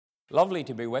Lovely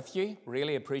to be with you.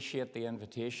 Really appreciate the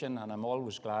invitation, and I'm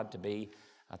always glad to be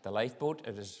at the lifeboat.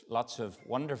 It is lots of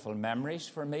wonderful memories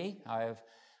for me. I have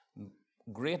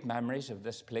great memories of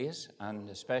this place, and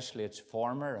especially its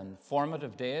former and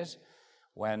formative days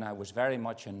when I was very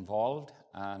much involved,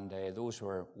 and those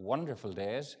were wonderful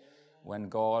days when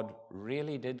God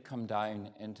really did come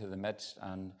down into the midst,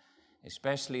 and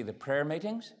especially the prayer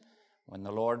meetings when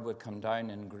the Lord would come down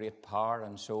in great power.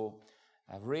 And so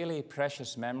really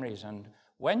precious memories. And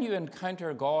when you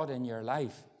encounter God in your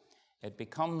life, it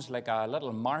becomes like a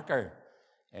little marker.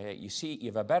 You see, you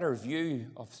have a better view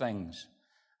of things.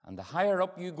 And the higher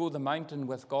up you go the mountain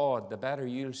with God, the better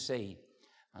you'll see.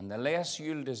 And the less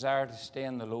you'll desire to stay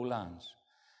in the lowlands.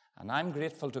 And I'm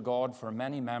grateful to God for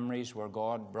many memories where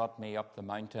God brought me up the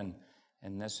mountain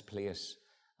in this place.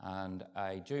 And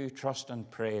I do trust and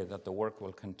pray that the work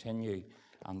will continue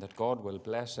and that God will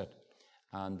bless it,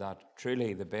 and that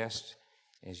truly the best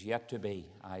is yet to be.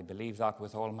 I believe that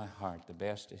with all my heart. The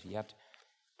best is yet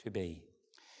to be.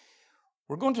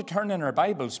 We're going to turn in our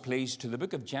Bibles, please, to the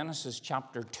book of Genesis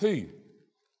chapter 2.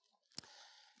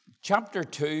 Chapter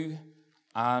 2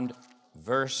 and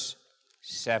verse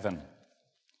 7.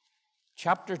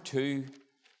 Chapter 2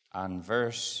 and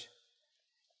verse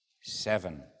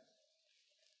 7.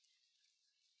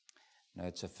 Now,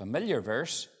 it's a familiar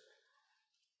verse,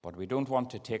 but we don't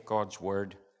want to take God's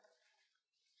word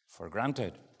for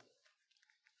granted.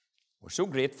 We're so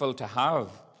grateful to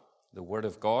have the word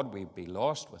of God. We'd be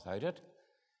lost without it.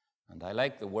 And I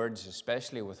like the words,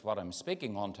 especially with what I'm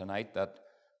speaking on tonight, that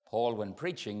Paul, when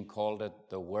preaching, called it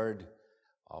the word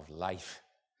of life.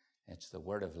 It's the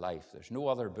word of life. There's no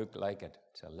other book like it.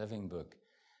 It's a living book.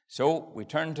 So we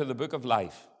turn to the book of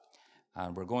life,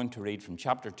 and we're going to read from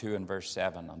chapter 2 and verse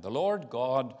 7. And the Lord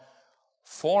God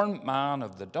formed man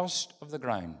of the dust of the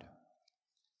ground,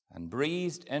 and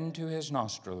breathed into his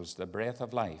nostrils the breath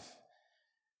of life,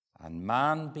 and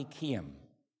man became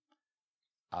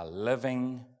a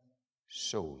living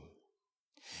soul.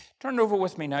 Turn over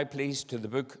with me now, please, to the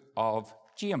book of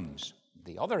James,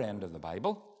 the other end of the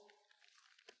Bible.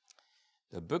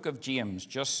 The book of James.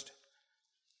 Just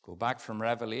go back from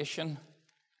Revelation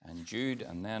and Jude,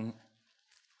 and then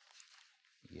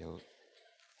you'll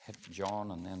hit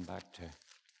John, and then back to,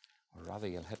 or rather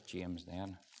you'll hit James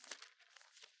then.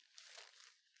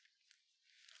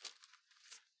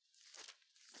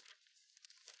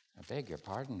 I beg your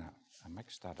pardon, I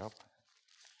mixed that up.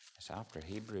 It's after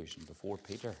Hebrews and before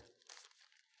Peter.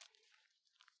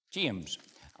 James.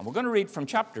 And we're going to read from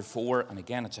chapter 4, and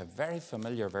again it's a very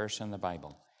familiar verse in the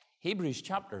Bible. James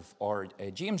chapter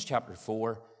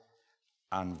 4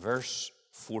 and verse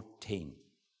 14.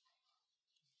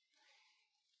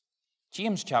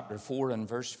 James chapter 4 and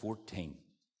verse 14.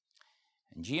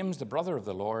 And James, the brother of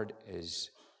the Lord, is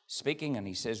speaking, and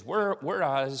he says,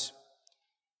 Whereas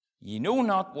ye know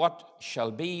not what shall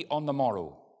be on the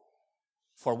morrow,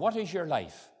 for what is your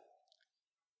life?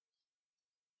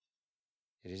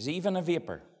 It is even a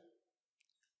vapor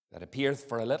that appeareth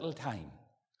for a little time,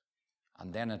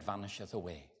 and then it vanisheth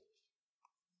away.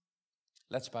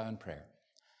 Let's bow in prayer.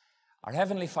 Our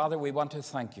Heavenly Father, we want to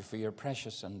thank you for your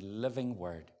precious and living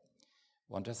word.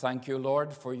 I want to thank you,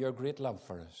 Lord, for your great love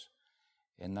for us,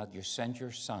 in that you sent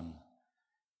your Son.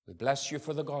 We bless you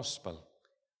for the gospel.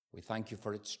 We thank you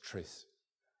for its truth.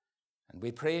 And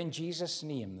we pray in Jesus'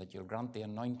 name that you'll grant the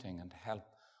anointing and help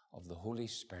of the Holy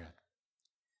Spirit.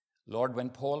 Lord, when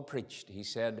Paul preached, he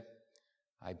said,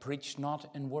 I preach not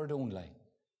in word only,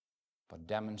 but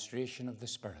demonstration of the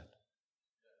Spirit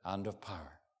and of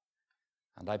power.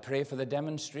 And I pray for the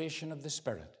demonstration of the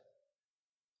Spirit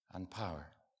and power.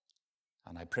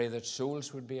 And I pray that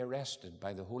souls would be arrested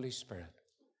by the Holy Spirit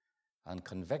and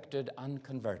convicted and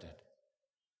converted,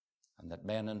 and that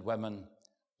men and women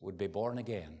would be born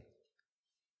again.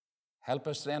 Help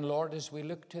us then, Lord, as we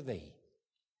look to thee,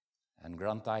 and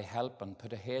grant thy help and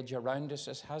put a hedge around us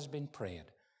as has been prayed,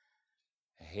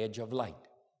 a hedge of light.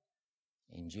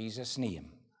 In Jesus'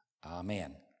 name,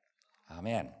 amen.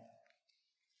 Amen.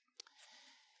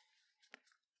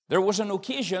 There was an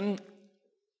occasion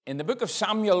in the book of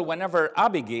Samuel whenever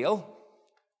Abigail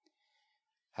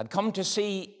had come to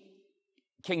see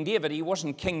King David. He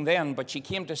wasn't king then, but she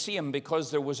came to see him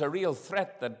because there was a real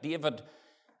threat that David,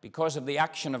 because of the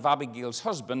action of Abigail's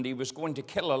husband, he was going to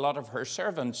kill a lot of her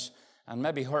servants and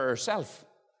maybe her herself.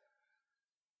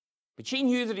 But she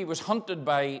knew that he was hunted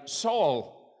by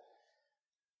Saul.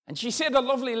 And she said a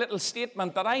lovely little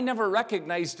statement that I never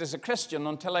recognized as a Christian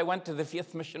until I went to the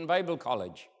Faith Mission Bible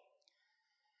College.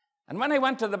 And when I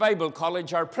went to the Bible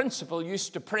college, our principal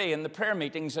used to pray in the prayer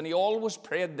meetings, and he always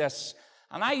prayed this.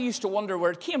 And I used to wonder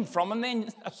where it came from, and then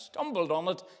I stumbled on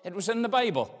it. It was in the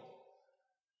Bible.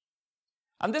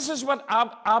 And this is what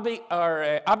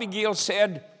Abigail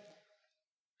said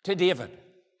to David.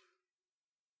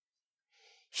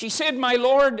 She said, "My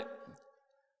Lord,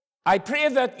 I pray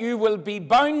that you will be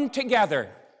bound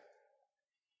together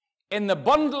in the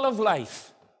bundle of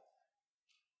life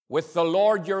with the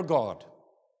Lord your God."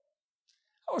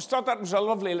 I always thought that was a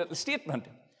lovely little statement.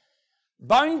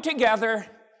 Bound together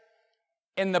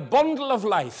in the bundle of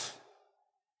life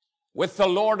with the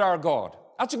Lord our God.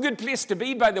 That's a good place to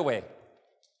be, by the way.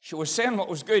 She was saying what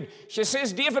was good. She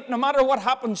says, David, no matter what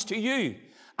happens to you,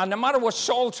 and no matter what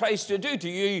Saul tries to do to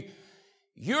you,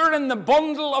 you're in the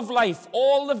bundle of life,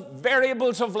 all the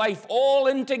variables of life, all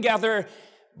in together.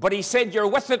 But he said, you're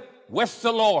with it, with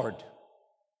the Lord.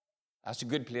 That's a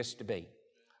good place to be.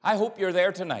 I hope you're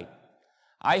there tonight.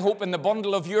 I hope in the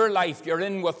bundle of your life, you're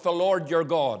in with the Lord your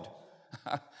God.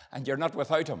 And you're not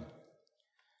without him.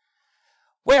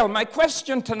 Well, my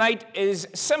question tonight is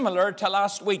similar to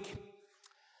last week.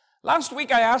 Last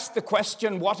week I asked the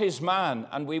question, what is man?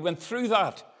 And we went through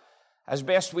that as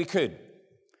best we could.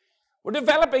 We're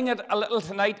developing it a little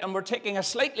tonight, and we're taking a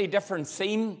slightly different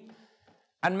theme,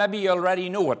 and maybe you already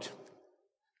know it.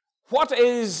 What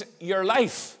is your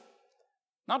life?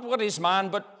 Not what is man,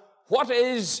 but what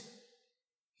is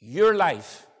your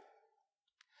life?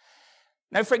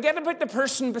 Now, forget about the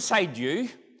person beside you,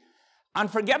 and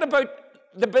forget about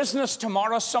the business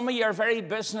tomorrow. Some of you are very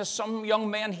business, some young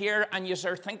men here, and you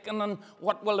are thinking, and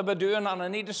what will I be doing, and I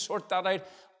need to sort that out.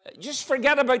 Just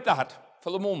forget about that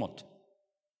for the moment.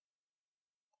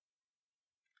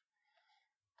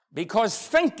 Because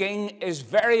thinking is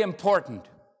very important.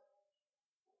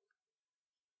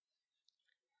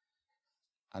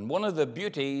 And one of the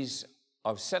beauties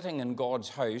of sitting in God's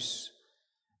house,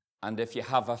 and if you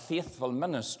have a faithful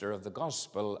minister of the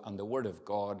gospel and the word of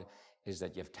God, is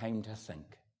that you have time to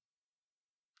think.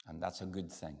 And that's a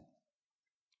good thing.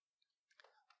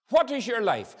 What is your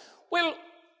life? Well,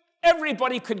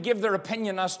 everybody could give their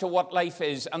opinion as to what life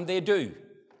is, and they do.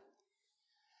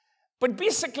 But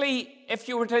basically, if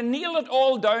you were to nail it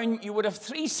all down, you would have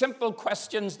three simple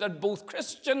questions that both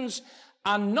Christians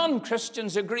and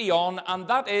non-Christians agree on, and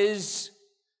that is,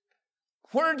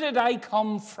 where did I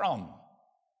come from?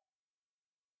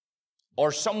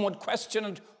 Or some would question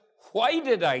it, why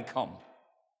did I come?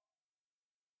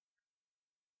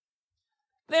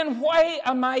 Then why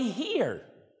am I here?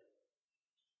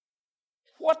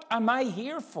 What am I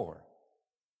here for?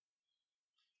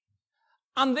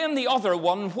 And then the other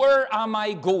one, where am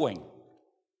I going?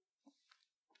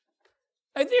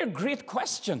 Now, they're great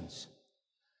questions.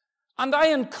 And I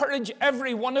encourage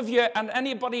every one of you and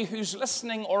anybody who's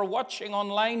listening or watching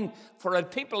online, for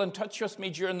people in touch with me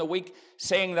during the week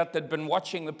saying that they'd been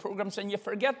watching the programs, and you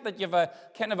forget that you have a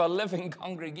kind of a living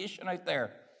congregation out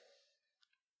there.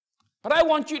 But I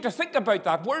want you to think about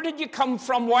that. Where did you come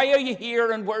from? Why are you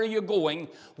here? And where are you going?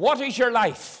 What is your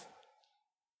life?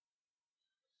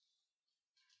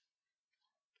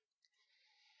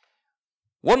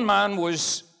 One man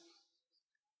was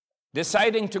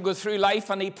deciding to go through life,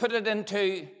 and he put it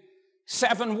into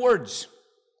 7 words.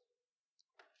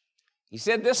 He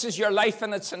said, this is your life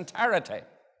in its entirety.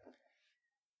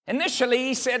 Initially,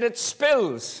 he said it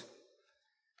spills.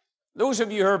 Those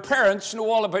of you who are parents know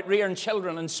all about rearing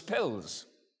children and spills.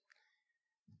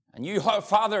 And you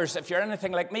fathers, if you're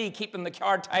anything like me, keeping the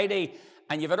car tidy,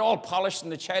 and you've it all polished,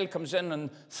 and the child comes in and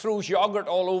throws yogurt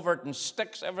all over it and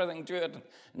sticks everything to it,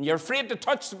 and you're afraid to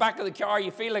touch the back of the car,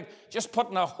 you feel like just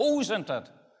putting a hose into it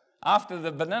after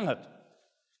they've been in it.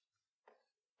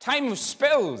 Time of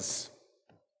spills.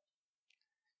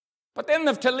 But then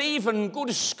they've to leave and go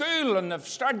to school, and they've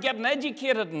start getting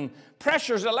educated, and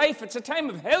pressures of life. It's a time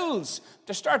of hills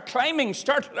to start climbing,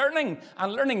 start learning,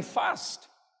 and learning fast.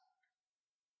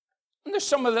 And there's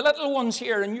some of the little ones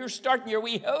here, and you're starting your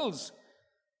wee hills.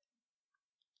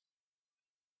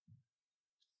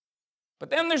 But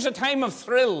then there's a time of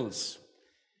thrills.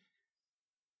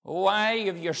 Why? You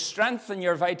have your strength and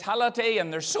your vitality,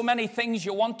 and there's so many things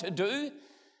you want to do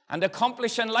and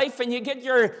accomplish in life, and you get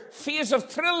your phase of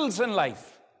thrills in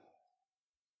life.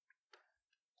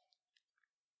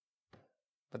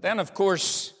 But then, of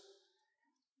course,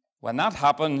 when that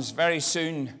happens, very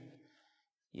soon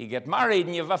you get married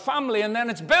and you have a family, and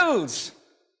then it's bills.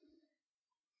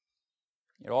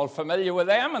 You're all familiar with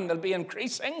them, and they'll be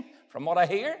increasing from what I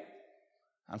hear.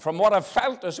 And from what I've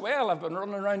felt as well, I've been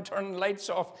running around turning lights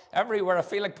off everywhere. I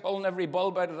feel like pulling every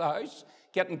bulb out of the house,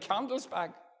 getting candles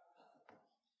back.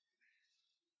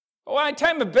 Oh, any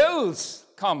time of bills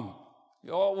come,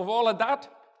 with all of that.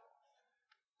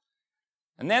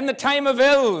 And then the time of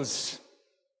ills.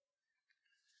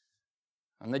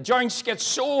 And the joints get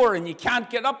sore and you can't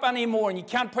get up anymore and you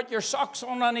can't put your socks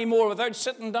on anymore without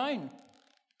sitting down.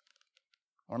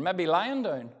 Or maybe lying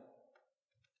down.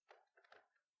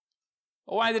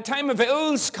 Oh, why, the time of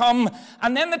ills come,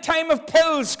 and then the time of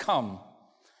pills come.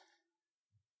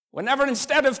 Whenever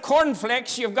instead of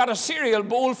cornflakes, you've got a cereal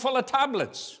bowl full of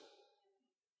tablets.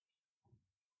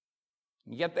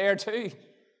 You get there too.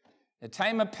 The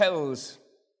time of pills.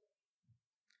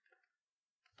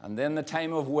 And then the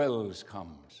time of wills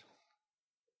comes.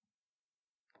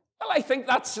 Well, I think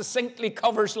that succinctly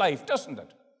covers life, doesn't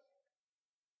it?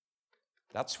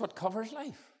 That's what covers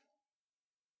life.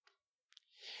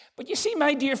 But you see,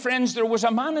 my dear friends, there was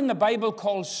a man in the Bible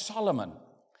called Solomon.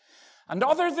 And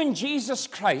other than Jesus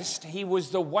Christ, he was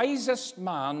the wisest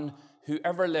man who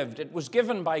ever lived. It was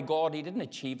given by God. He didn't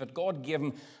achieve it. God gave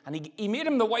him, and he made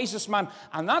him the wisest man.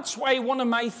 And that's why one of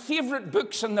my favorite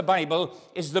books in the Bible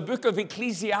is the book of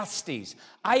Ecclesiastes.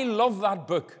 I love that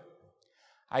book.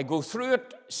 I go through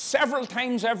it several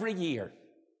times every year.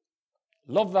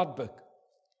 Love that book.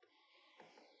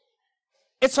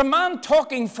 It's a man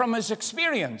talking from his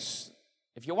experience.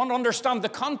 If you want to understand the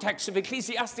context of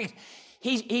Ecclesiastes,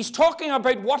 he's talking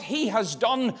about what he has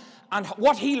done and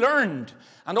what he learned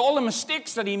and all the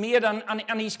mistakes that he made.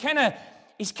 And he's kind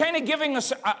of giving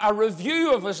us a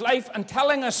review of his life and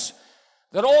telling us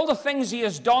that all the things he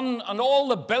has done and all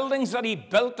the buildings that he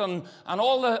built and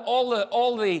all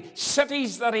the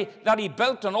cities that he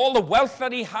built and all the wealth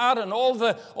that he had and all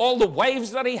the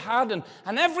wives that he had and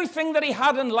everything that he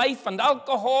had in life and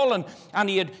alcohol and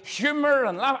he had humor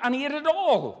and laugh, and he had it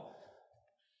all.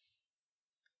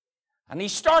 And he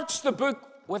starts the book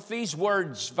with these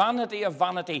words, vanity of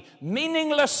vanity,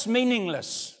 meaningless,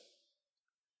 meaningless.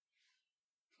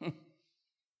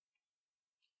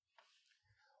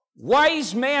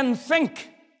 Wise men think,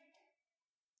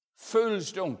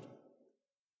 fools don't.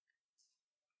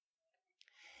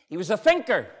 He was a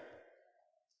thinker.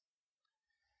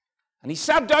 And he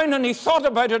sat down and he thought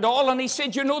about it all and he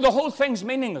said, you know, the whole thing's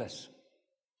meaningless.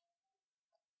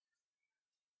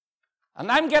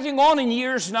 And I'm getting on in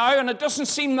years now, and it doesn't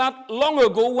seem that long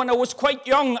ago when I was quite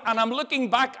young, and I'm looking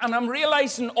back and I'm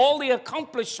realizing all the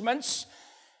accomplishments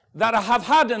that I have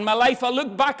had in my life. I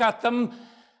look back at them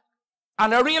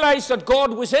and I realized that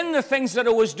God was in the things that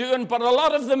I was doing, but a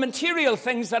lot of the material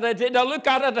things that I did, I look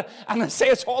at it and I say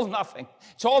it's all nothing.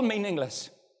 It's all meaningless.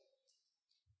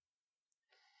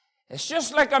 It's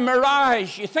just like a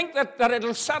mirage. You think that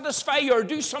it'll satisfy you or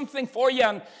do something for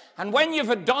you, and when you've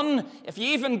it done, if you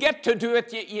even get to do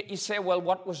it, you say, well,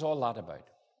 what was all that about?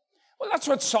 Well, that's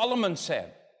what Solomon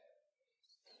said.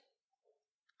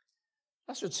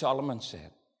 That's what Solomon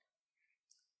said.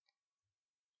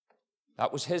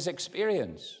 That was his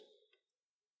experience.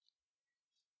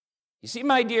 You see,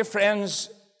 my dear friends,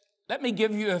 let me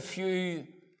give you a few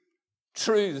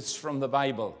truths from the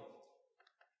Bible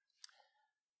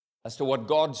as to what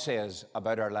God says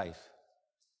about our life.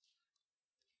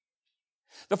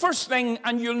 The first thing,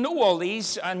 and you'll know all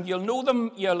these, and you'll know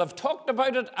them, you'll have talked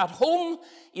about it at home,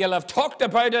 you'll have talked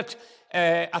about it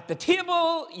at the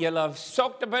table, you'll have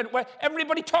talked about it, well,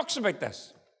 everybody talks about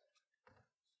this.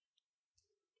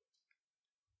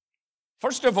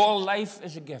 First of all, life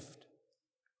is a gift.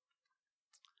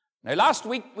 Now, last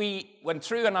week we went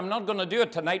through, and I'm not going to do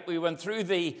it tonight, we went through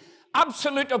the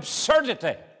absolute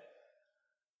absurdity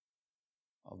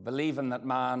of believing that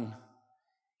man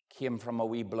came from a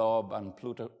wee blob and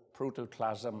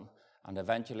protoplasm and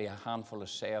eventually a handful of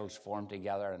cells formed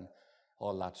together and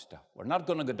all that stuff. We're not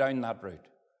going to go down that route.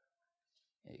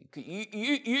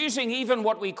 Using even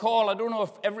what we call, I don't know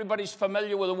if everybody's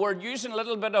familiar with the word, using a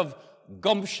little bit of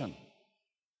gumption.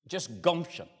 Just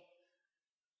gumption.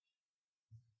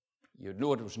 You'd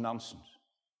know it was nonsense.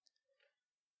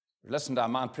 I listened to a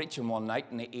man preaching one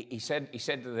night, and he said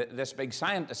to this big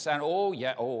scientist, saying,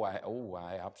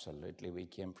 I absolutely, we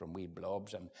came from wee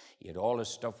blobs, and he had all his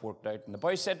stuff worked out. And the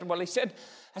boy said, well, he said,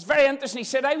 that's very interesting. He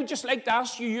said, I would just like to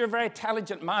ask you, you're a very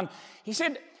intelligent man. He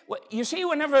said, well, you see,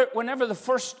 whenever the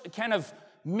first kind of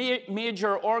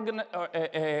major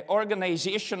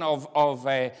organization of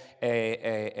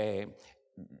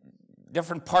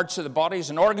different parts of the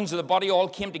bodies and organs of the body all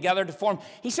came together to form,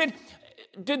 he said,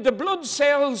 did the blood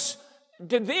cells,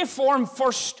 did they form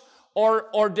first,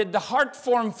 or did the heart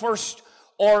form first,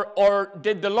 or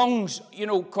did the lungs,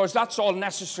 because that's all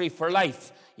necessary for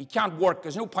life. You can't work.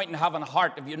 There's no point in having a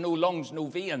heart if you have no lungs, no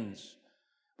veins.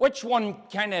 Which one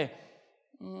kind of,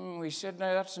 he said,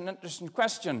 now that's an interesting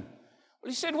question.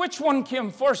 Well, he said, which one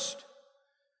came first?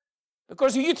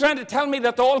 Because are you trying to tell me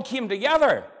that they all came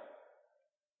together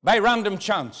by random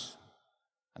chance?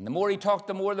 And the more he talked,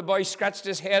 the more the boy scratched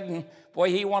his head, and boy,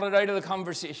 he wanted out of the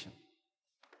conversation.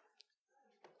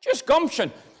 Just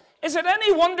gumption. Is it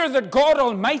any wonder that God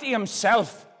Almighty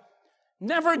himself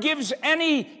never gives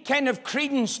any kind of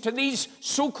credence to these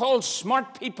so-called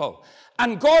smart people?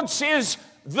 And God says,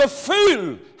 the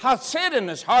fool hath said in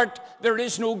his heart, there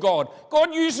is no God.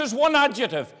 God uses one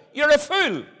adjective. You're a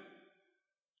fool.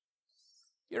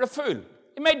 You're a fool.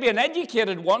 You might be an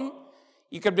educated one.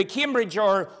 You could be Cambridge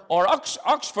or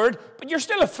Oxford, but you're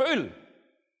still a fool.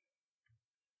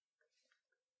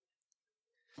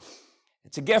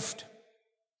 It's a gift.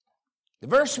 The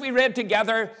verse we read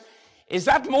together is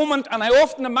that moment, and I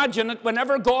often imagine it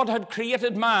whenever God had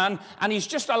created man, and he's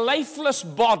just a lifeless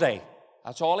body.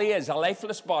 That's all he is, a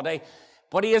lifeless body.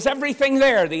 But he has everything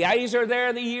there. The eyes are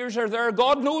there, the ears are there.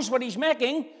 God knows what he's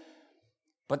making.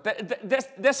 But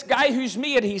this guy who's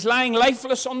made, he's lying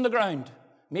lifeless on the ground,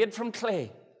 made from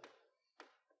clay.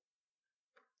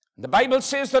 The Bible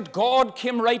says that God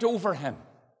came right over him.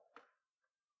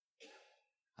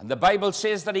 And the Bible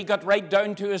says that he got right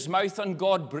down to his mouth and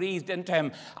God breathed into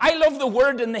him. I love the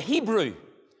word in the Hebrew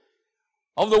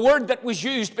of the word that was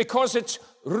used because it's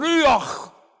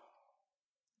ruach.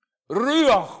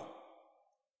 Ruach.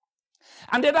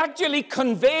 And it actually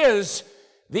conveys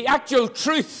the actual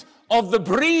truth of the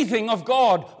breathing of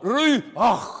God.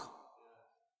 Ruach.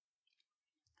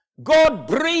 God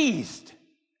breathed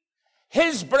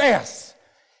his breath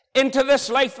into this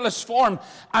lifeless form.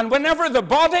 And whenever the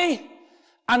body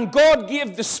and God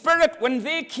gave the spirit, when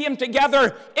they came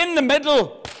together in the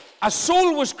middle, a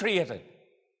soul was created.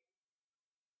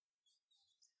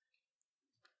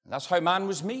 That's how man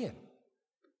was made.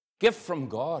 Gift from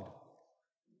God.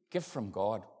 Gift from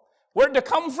God. Where'd it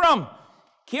come from?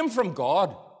 Came from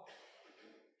God.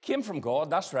 Came from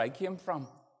God, that's right, came from.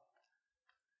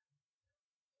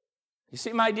 You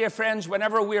see, my dear friends,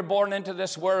 whenever we're born into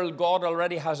this world, God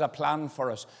already has a plan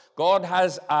for us. God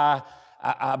has a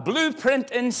blueprint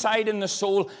inside in the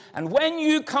soul. And when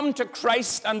you come to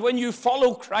Christ and when you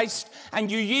follow Christ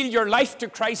and you yield your life to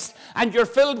Christ and you're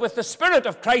filled with the Spirit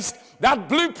of Christ, that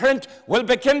blueprint will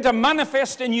begin to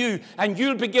manifest in you and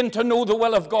you'll begin to know the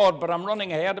will of God. But I'm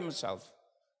running ahead of myself.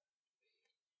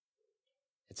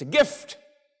 It's a gift.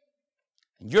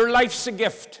 And your life's a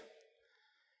gift.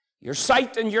 Your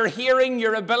sight and your hearing,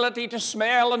 your ability to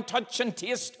smell and touch and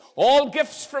taste, all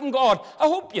gifts from God. I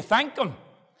hope you thank Him.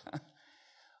 I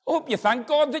hope you thank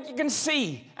God that you can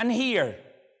see and hear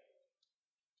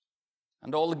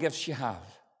and all the gifts you have.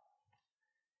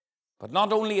 But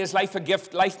not only is life a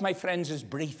gift, life, my friends, is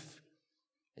brief.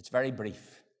 It's very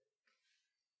brief.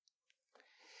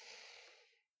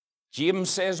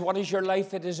 James says, what is your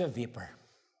life? It is a vapor.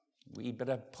 A wee bit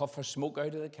of puff of smoke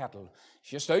out of the kettle. It's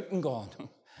just out and gone.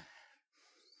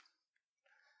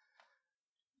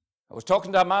 I was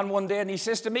talking to a man one day and he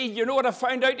says to me, you know what I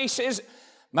found out? He says,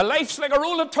 my life's like a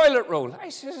roll of toilet roll. I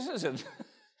says, is it?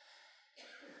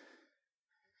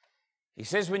 He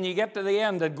says, when you get to the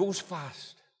end, it goes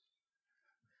fast.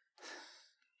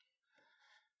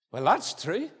 Well, that's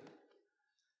true.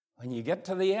 When you get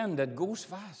to the end, it goes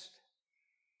fast.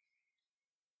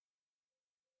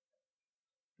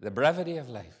 The brevity of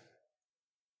life.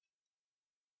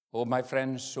 Oh, my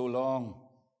friends, so long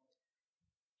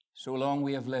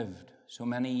we have lived, so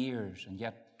many years, and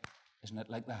yet, isn't it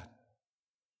like that?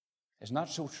 It's not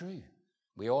so true.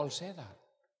 We all say that.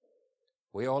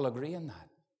 We all agree on that.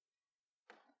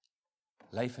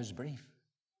 Life is brief.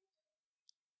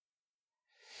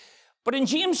 But in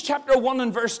James chapter 1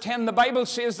 and verse 10, the Bible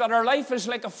says that our life is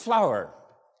like a flower.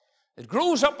 It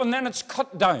grows up and then it's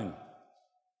cut down.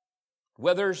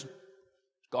 Withers,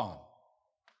 gone.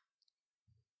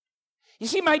 You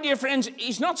see, my dear friends,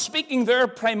 he's not speaking there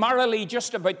primarily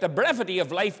just about the brevity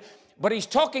of life, but he's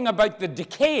talking about the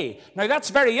decay. Now,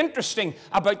 that's very interesting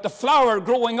about the flower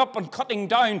growing up and cutting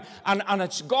down and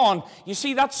it's gone. You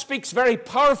see, that speaks very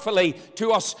powerfully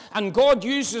to us, and God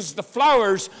uses the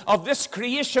flowers of this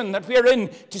creation that we're in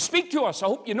to speak to us. I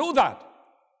hope you know that.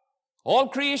 All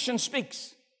creation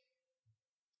speaks.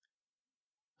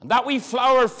 And that wee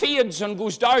flower fades and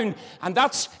goes down, and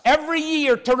that's every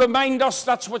year to remind us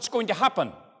that's what's going to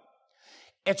happen.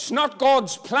 It's not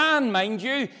God's plan, mind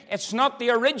you. It's not the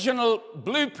original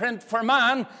blueprint for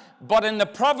man, but in the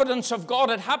providence of God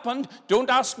it happened.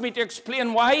 Don't ask me to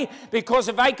explain why, because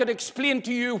if I could explain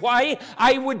to you why,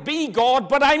 I would be God,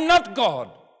 but I'm not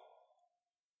God.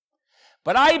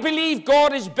 But I believe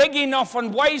God is big enough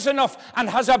and wise enough and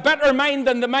has a better mind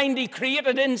than the mind He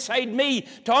created inside me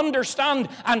to understand,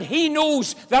 and He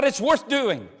knows that it's worth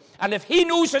doing. And if He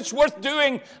knows it's worth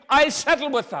doing, I'll settle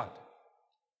with that.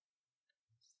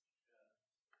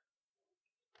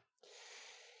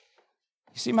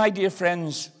 You see, my dear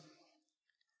friends,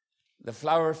 the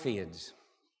flower fades.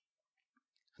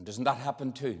 And doesn't that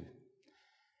happen too?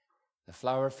 The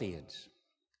flower fades.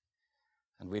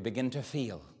 And we begin to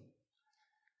feel.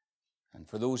 And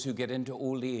for those who get into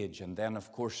old age, and then,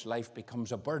 of course, life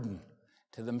becomes a burden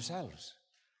to themselves.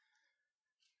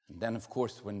 And then, of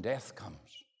course, when death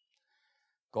comes,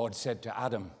 God said to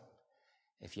Adam,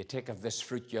 if you take of this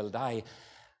fruit, you'll die.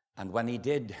 And when he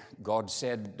did, God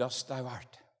said, dust thou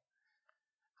art,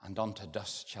 and unto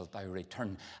dust shalt thou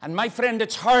return. And my friend,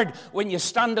 it's hard when you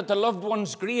stand at the loved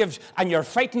one's graves and you're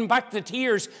fighting back the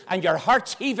tears and your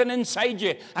heart's heaving inside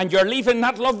you and you're leaving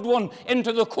that loved one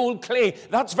into the cold clay.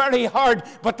 That's very hard,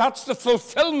 but that's the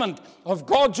fulfillment of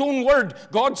God's own word.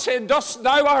 God said, dust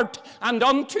thou art, and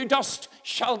unto dust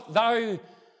shalt thou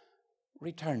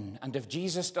return. And if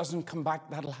Jesus doesn't come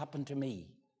back, that'll happen to me.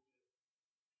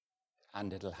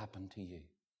 And it'll happen to you.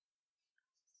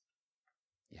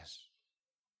 Yes.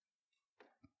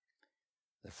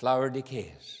 The flower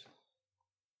decays.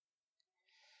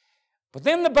 But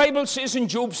then the Bible says in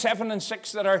Job 7 and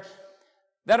 6 that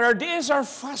our days are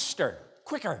faster,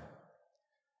 quicker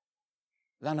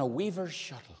than a weaver's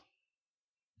shuttle.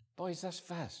 Boys, that's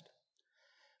fast.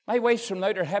 My wife's from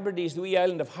Outer Hebrides, the wee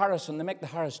island of Harris, and they make the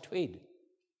Harris tweed.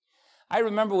 I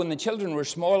remember when the children were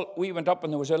small, we went up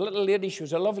and there was a little lady, she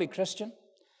was a lovely Christian.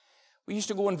 We used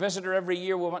to go and visit her every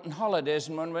year. We went on holidays,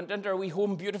 and when we went into our wee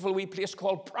home, beautiful wee place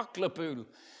called Proclapool.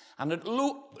 And it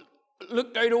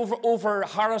looked out over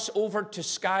Harris, over to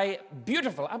Skye.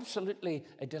 Beautiful, absolutely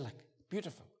idyllic,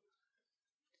 beautiful.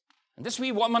 And this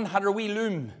wee woman had her wee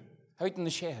loom out in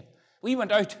the shed. We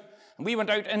went out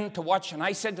in to watch, and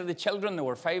I said to the children, there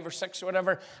were 5 or 6 or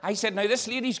whatever, I said, now this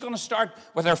lady's going to start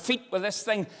with her feet with this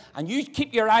thing, and you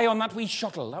keep your eye on that wee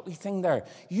shuttle, that wee thing there.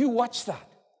 You watch that.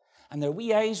 And their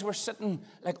wee eyes were sitting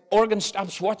like organ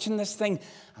stops watching this thing.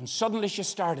 And suddenly she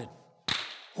started.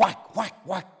 Whack, whack,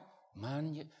 whack.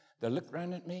 Man, they looked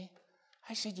round at me.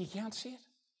 I said, you can't see it.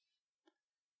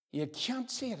 You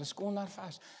can't see it. It's going that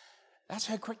fast. That's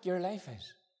how quick your life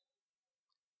is.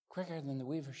 Quicker than the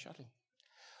weaver's shuttle.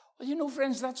 Well, you know,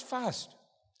 friends, that's fast.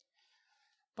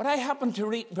 But I happened to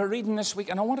be reading this week,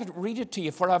 and I wanted to read it to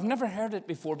you, for I've never heard it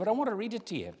before, but I want to read it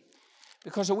to you.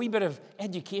 Because a wee bit of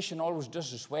education always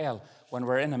does us well when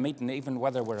we're in a meeting, even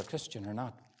whether we're a Christian or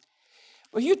not.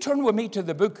 Well, you turn with me to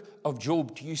the book of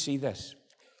Job till you see this.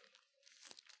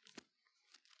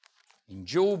 In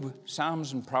Job,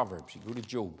 Psalms, and Proverbs, you go to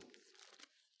Job.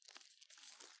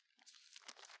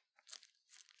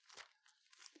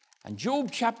 And Job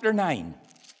chapter 9.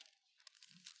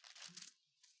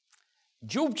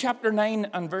 Job chapter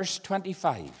 9 and verse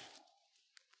 25.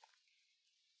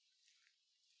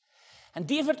 And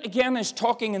David, again, is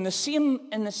talking in the same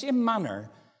manner,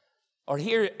 or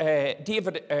here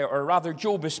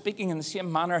Job is speaking in the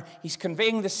same manner. He's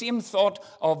conveying the same thought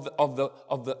of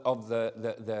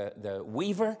the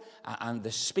weaver and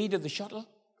the speed of the shuttle.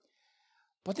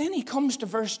 But then he comes to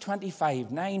verse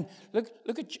 25, 9.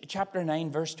 Look at chapter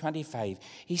 9, verse 25.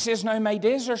 He says, now my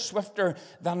days are swifter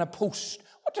than a post.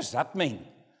 What does that mean?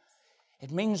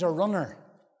 It means a runner.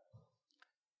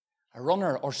 A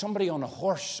runner, or somebody on a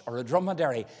horse, or a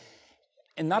dromedary.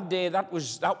 In that day, that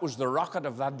was the rocket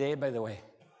of that day, by the way.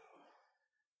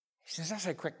 He says, that's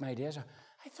how quick my days are.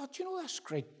 I thought, you know, that's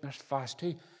great, that's fast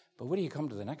too. But where do you come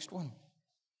to the next one?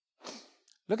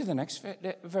 Look at the next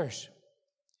verse.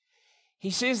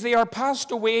 He says, they are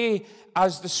passed away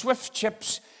as the swift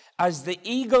chips, as the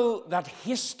eagle that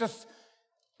hasteth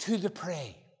to the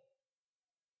prey.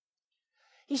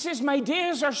 He says, my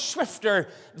days are swifter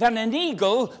than an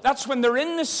eagle. That's when they're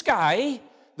in the sky,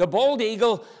 the bald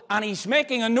eagle, and he's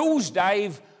making a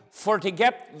nosedive to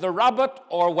get the rabbit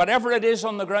or whatever it is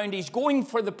on the ground. He's going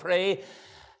for the prey.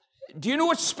 Do you know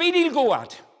what speed he'll go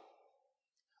at?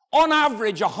 On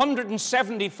average,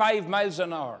 175 miles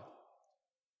an hour.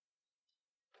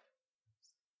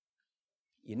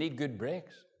 You need good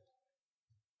brakes.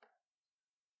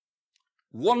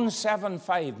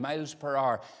 175 miles per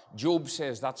hour. Job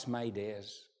says, that's my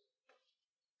days.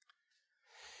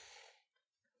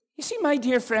 You see, my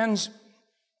dear friends,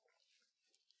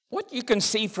 what you can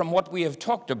see from what we have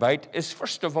talked about is,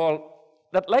 first of all,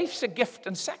 that life's a gift,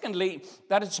 and secondly,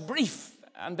 that it's brief,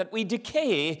 and that we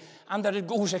decay, and that it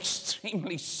goes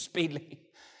extremely speedily.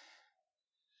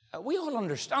 We all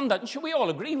understand that, and should we all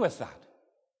agree with that?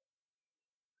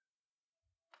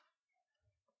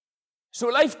 So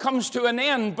life comes to an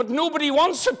end, but nobody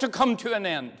wants it to come to an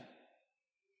end.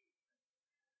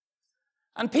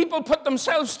 And people put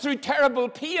themselves through terrible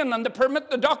pain, and they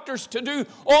permit the doctors to do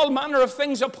all manner of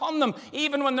things upon them,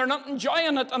 even when they're not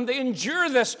enjoying it, and they endure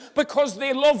this because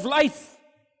they love life.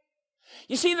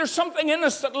 You see, there's something in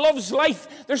us that loves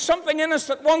life. There's something in us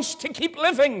that wants to keep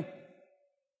living.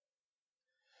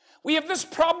 We have this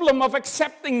problem of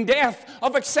accepting death,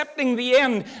 of accepting the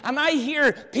end. And I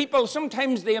hear people,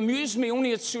 sometimes they amuse me,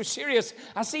 only it's so serious.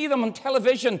 I see them on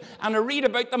television and I read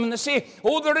about them and they say,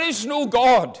 oh, there is no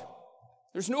God.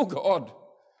 There's no God.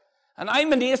 And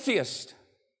I'm an atheist.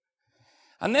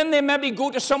 And then they maybe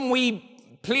go to some wee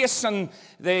place and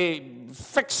they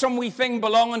fix some wee thing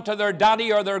belonging to their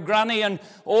daddy or their granny, and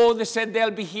oh, they said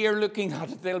they'll be here looking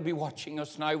at it. They'll be watching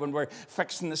us now when we're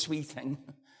fixing this wee thing.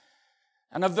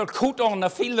 And if their coat on, I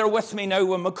feel they're with me now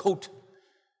with my coat.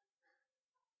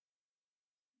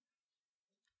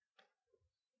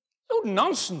 Load of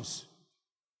nonsense.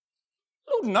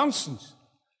 Load of nonsense.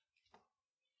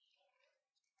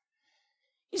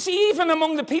 You see, even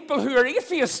among the people who are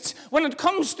atheists, when it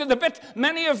comes to the bit,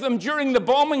 many of them during the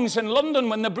bombings in London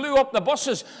when they blew up the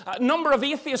buses, a number of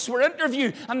atheists were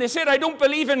interviewed and they said, I don't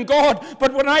believe in God,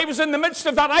 but when I was in the midst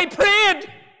of that, I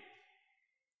prayed.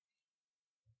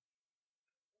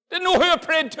 Didn't know who I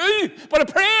prayed to, but I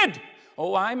prayed.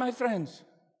 Oh, aye, my friends.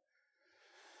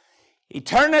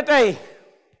 Eternity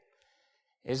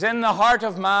is in the heart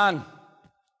of man.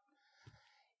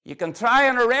 You can try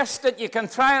and arrest it, you can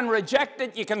try and reject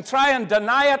it, you can try and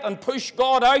deny it and push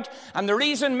God out. And the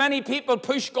reason many people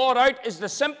push God out is the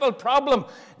simple problem.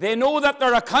 They know that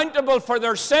they're accountable for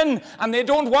their sin and they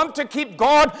don't want to keep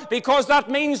God because that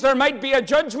means there might be a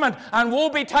judgment. And woe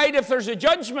betide if there's a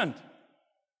judgment.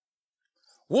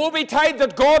 Woe betide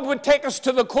that God would take us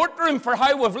to the courtroom for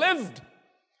how we've lived.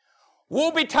 Woe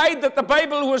betide that the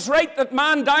Bible was right, that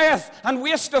man dieth and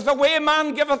wasteth away,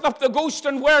 man giveth up the ghost,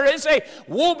 and where is he?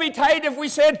 Woe betide if we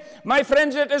said, my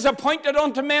friends, it is appointed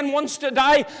unto men once to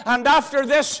die, and after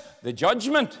this, the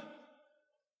judgment.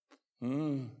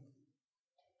 The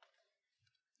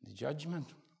judgment.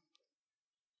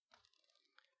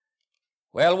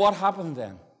 Well, what happened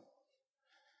then?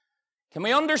 Can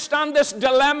we understand this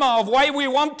dilemma of why we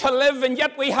want to live and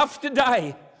yet we have to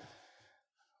die?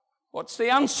 What's the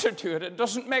answer to it? It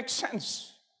doesn't make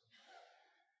sense.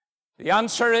 The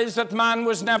answer is that man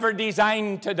was never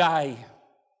designed to die.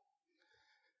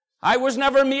 I was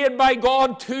never made by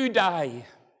God to die.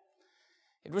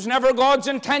 It was never God's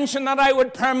intention that I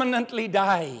would permanently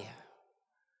die.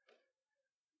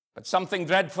 But something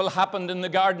dreadful happened in the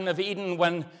Garden of Eden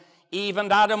when Eve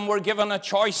and Adam were given a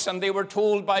choice and they were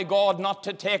told by God not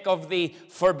to take of the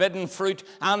forbidden fruit,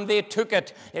 and they took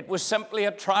it. It was simply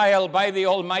a trial by the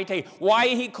Almighty. Why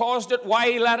He caused it,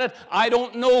 why He let it, I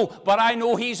don't know, but I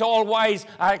know He's all wise.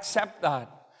 I accept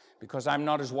that because I'm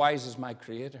not as wise as my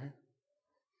Creator.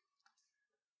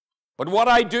 But what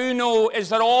I do know is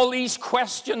that all these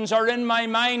questions are in my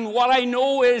mind. What I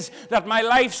know is that my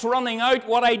life's running out.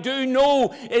 What I do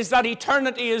know is that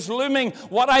eternity is looming.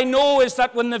 What I know is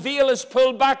that when the veil is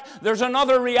pulled back, there's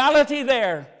another reality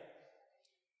there.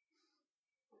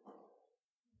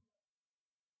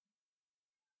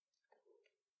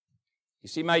 You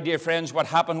see, my dear friends, what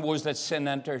happened was that sin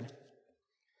entered,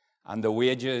 and the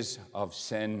wages of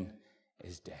sin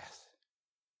is death.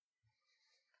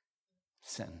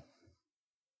 Sin.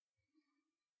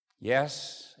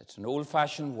 Yes, it's an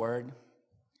old-fashioned word.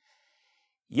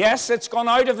 Yes, it's gone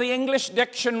out of the English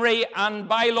dictionary, and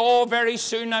by law very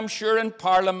soon, I'm sure in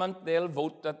Parliament, they'll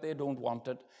vote that they don't want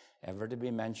it ever to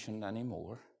be mentioned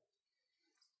anymore.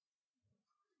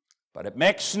 But it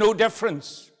makes no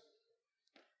difference.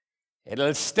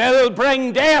 It'll still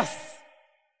bring death,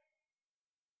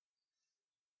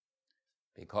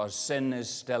 because sin is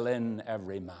still in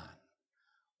every man,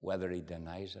 whether he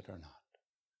denies it or not.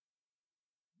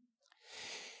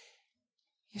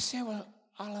 You say, well,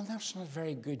 Alan, that's not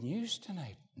very good news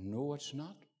tonight. No, it's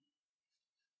not.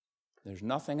 There's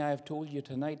nothing I have told you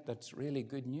tonight that's really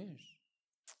good news.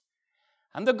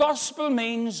 And the gospel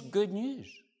means good news.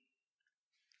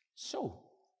 So,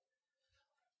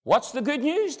 what's the good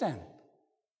news then?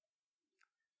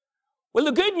 Well,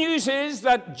 the good news is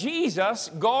that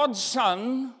Jesus, God's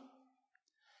Son,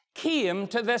 came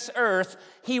to this earth.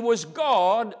 He was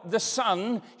God, the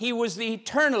Son. He was the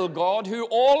eternal God who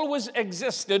always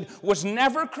existed, was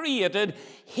never created.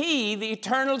 He, the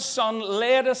eternal Son,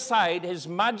 laid aside His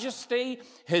majesty,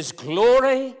 His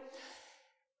glory,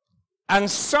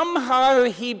 and somehow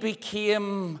He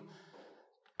became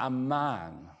a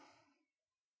man.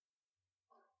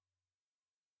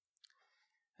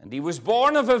 And He was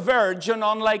born of a virgin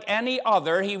unlike any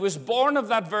other. He was born of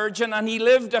that virgin, and He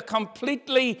lived a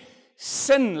completely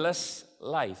sinless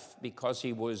life because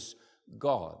He was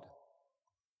God.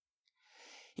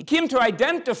 He came to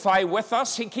identify with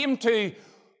us. He came to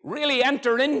really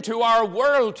enter into our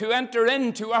world, to enter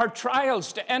into our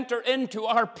trials, to enter into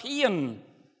our pain.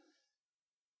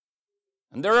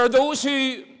 And there are those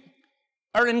who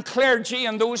are in clergy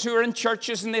and those who are in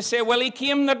churches, and they say, well, he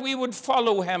came that we would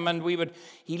follow him, and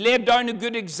he laid down a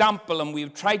good example, and we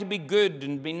would try to be good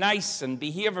and be nice and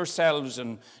behave ourselves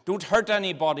and don't hurt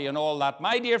anybody and all that.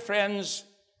 My dear friends,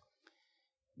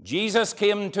 Jesus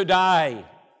came to die.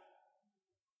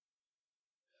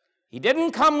 He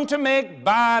didn't come to make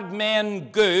bad men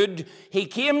good. He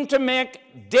came to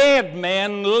make dead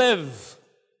men live.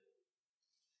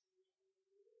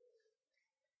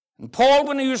 And Paul,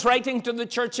 when he was writing to the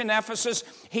church in Ephesus,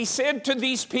 he said to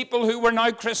these people who were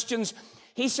now Christians,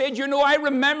 he said, you know, I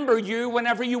remember you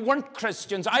whenever you weren't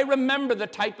Christians. I remember the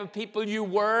type of people you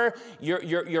were,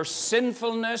 your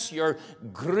sinfulness, your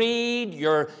greed,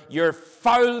 your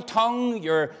foul tongue,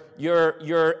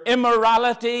 your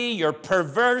immorality, your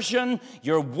perversion,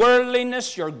 your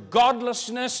worldliness, your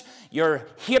godlessness, your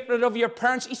hatred of your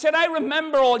parents. He said, I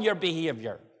remember all your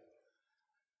behavior.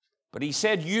 But he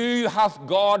said, you hath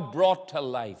God brought to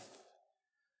life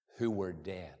who were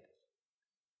dead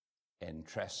in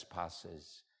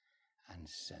trespasses and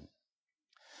sin.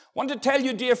 I want to tell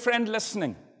you, dear friend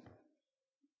listening,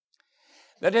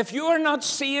 that if you are not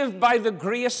saved by the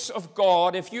grace of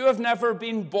God, if you have never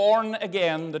been born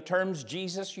again, the terms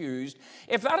Jesus used,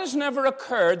 if that has never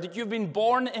occurred, that you've been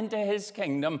born into his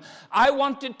kingdom, I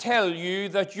want to tell you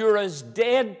that you're as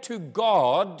dead to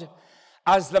God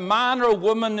as the man or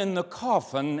woman in the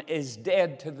coffin is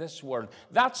dead to this world.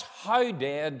 That's how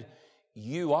dead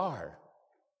you are.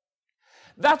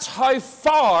 That's how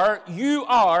far you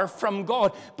are from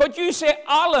God. But you say,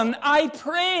 Alan, I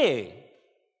pray.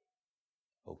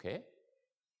 Okay.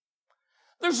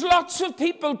 There's lots of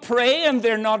people pray and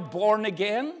they're not born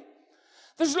again.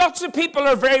 There's lots of people who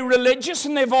are very religious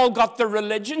and they've all got their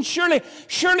religion. Surely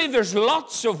there's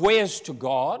lots of ways to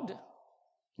God.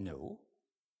 No.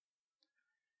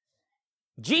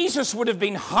 Jesus would have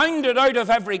been hounded out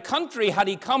of every country had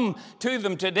he come to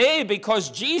them today, because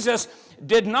Jesus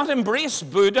did not embrace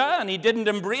Buddha, and he didn't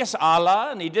embrace Allah,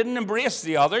 and he didn't embrace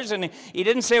the others, and he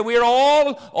didn't say, we're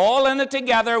all in it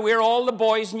together, we're all the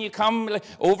boys, and you come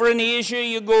over in Asia,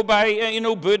 you go by,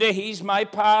 Buddha, he's my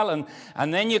pal,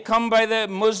 and then you come by the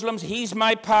Muslims, he's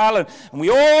my pal, and we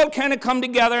all kind of come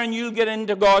together, and you'll get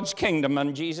into God's kingdom.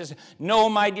 And Jesus, no,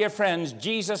 my dear friends,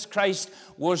 Jesus Christ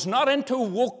was not into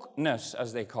wokeness,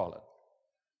 as they call it.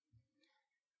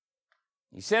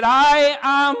 He said, I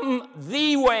am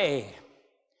the way,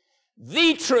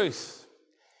 the truth,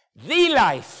 the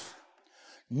life.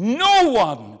 No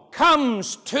one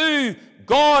comes to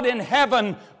God in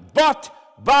heaven but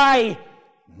by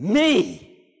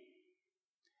me.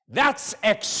 That's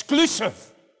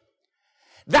exclusive.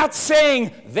 That's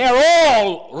saying they're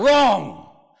all wrong.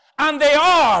 And they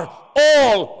are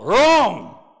all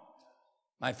wrong,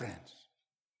 my friends.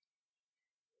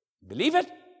 Believe it?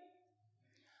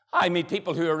 I meet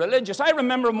people who are religious. I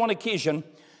remember on one occasion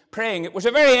praying. It was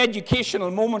a very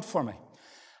educational moment for me.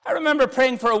 I remember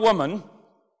praying for a woman,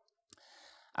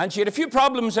 and she had a few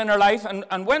problems in her life,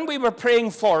 and when we were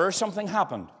praying for her, something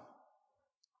happened.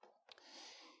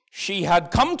 She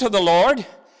had come to the Lord,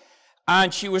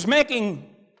 and she was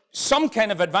making some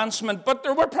kind of advancement, but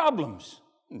there were problems.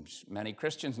 There's many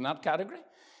Christians in that category,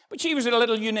 but she was a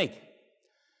little unique.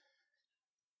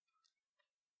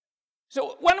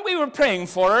 So when we were praying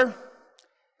for her,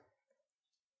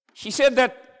 she said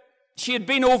that she had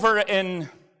been over in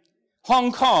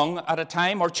Hong Kong at a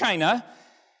time, or China,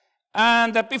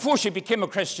 and that before she became a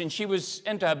Christian, she was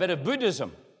into a bit of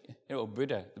Buddhism. You know,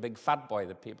 Buddha, the big fat boy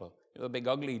that people, the big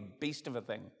ugly beast of a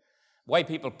thing. Why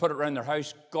people put it around their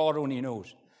house, God only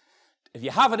knows. If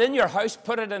you have it in your house,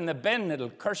 put it in the bin, it'll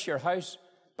curse your house.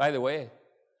 By the way,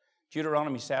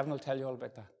 Deuteronomy 7 will tell you all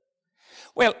about that.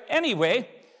 Well, anyway,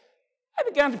 I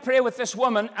began to pray with this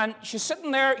woman, and she's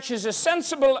sitting there. She's as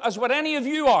sensible as what any of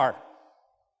you are,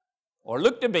 or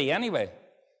look to be anyway.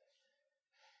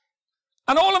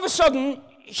 And all of a sudden,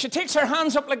 she takes her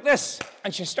hands up like this,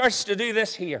 and she starts to do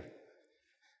this here.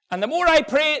 And the more I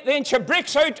pray, then she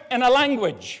breaks out in a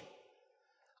language.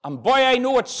 And boy, I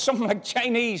know it's something like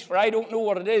Chinese, for I don't know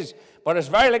what it is, but it's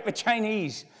very like the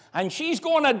Chinese. And she's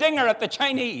going a dinger at the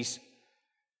Chinese.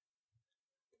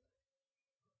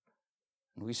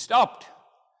 And we stopped.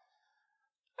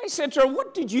 I said to her,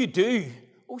 what did you do?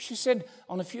 Oh, she said,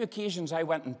 on a few occasions I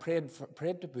went and prayed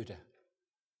to Buddha.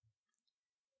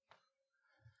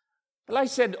 Well, I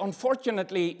said,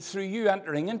 unfortunately, through you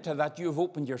entering into that, you've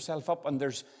opened yourself up, and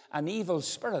there's an evil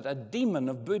spirit, a demon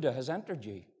of Buddha has entered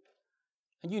you.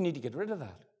 And you need to get rid of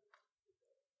that.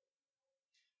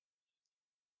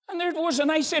 And there it was,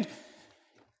 and I said,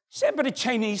 say a bit of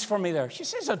Chinese for me there. She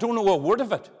says, I don't know a word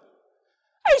of it.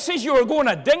 I says, you were going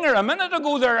a dinger a minute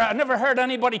ago there. I never heard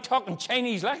anybody talking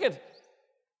Chinese like it.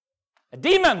 A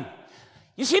demon.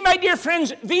 You see, my dear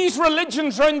friends, these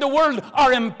religions around the world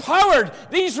are empowered.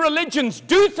 These religions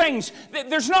do things.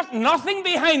 There's not nothing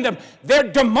behind them.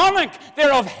 They're demonic.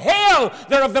 They're of hell.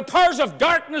 They're of the powers of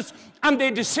darkness, and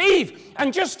they deceive.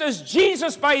 And just as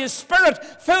Jesus, by his Spirit,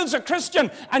 fills a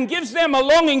Christian and gives them a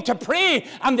longing to pray,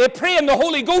 and they pray in the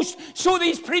Holy Ghost, so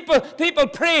these people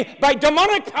pray by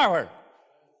demonic power.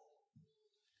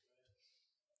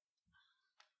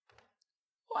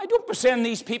 I don't be saying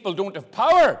these people don't have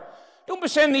power. Don't be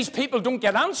saying these people don't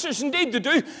get answers. Indeed they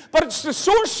do. But it's the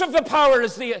source of the power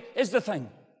is the thing.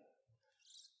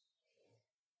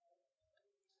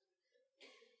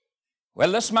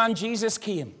 Well, this man Jesus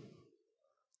came.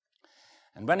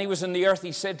 And when he was in the earth,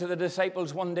 he said to the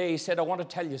disciples one day, he said, I want to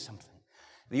tell you something.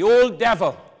 The old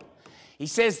devil, he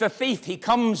says the thief, he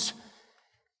comes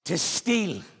to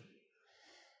steal,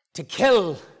 to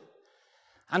kill,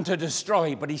 and to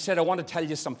destroy. But he said, I want to tell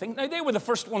you something. Now, they were the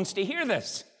first ones to hear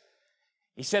this.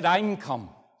 He said, I'm come.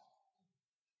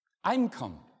 I'm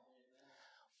come.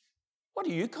 What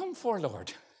do you come for,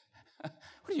 Lord? What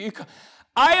do you come?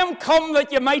 I am come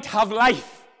that you might have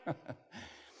life.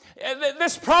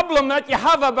 This problem that you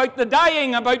have about the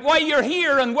dying, about why you're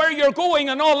here and where you're going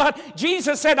and all that,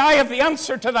 Jesus said, I have the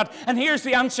answer to that. And here's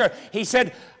the answer. He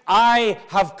said, I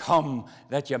have come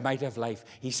that you might have life.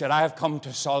 He said, I have come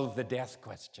to solve the death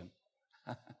question.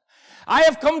 I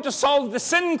have come to solve the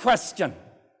sin question.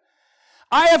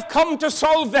 I have come to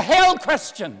solve the hell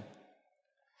question.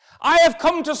 I have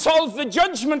come to solve the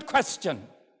judgment question.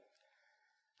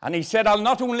 And he said, I'll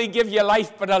not only give you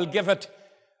life, but I'll give it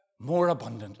more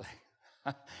abundantly.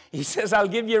 He says, I'll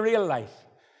give you real life.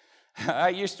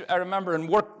 I remember in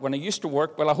work, when I used to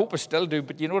work, well, I hope I still do,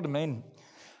 but you know what I mean.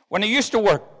 When I used to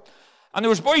work, and there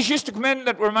was boys used to come in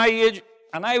that were my age,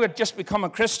 and I would just become a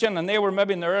Christian, and they were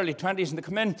maybe in their early 20s, and they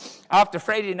come in after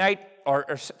Friday night,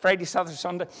 or Friday, Saturday,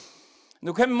 Sunday, and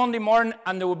they come in Monday morning,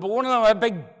 and there would be one of them with a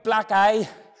big black eye,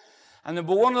 and there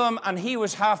would be one of them, and he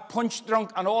was half punch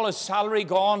drunk, and all his salary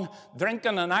gone,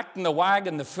 drinking and acting the wag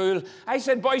and the fool. I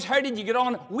said, boys, how did you get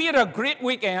on? We had a great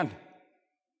weekend.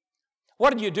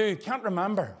 What did you do? Can't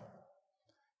remember.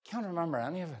 Can't remember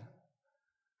any of it.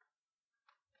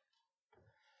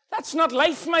 That's not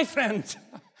life, my friend.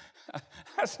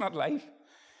 That's not life.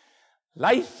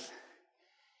 Life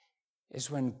is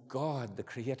when God, the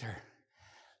Creator,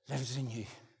 lives in you.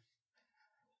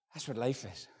 That's what life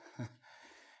is.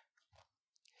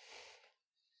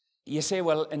 You say,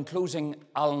 well, in closing,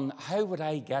 Alan, how would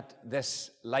I get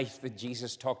this life that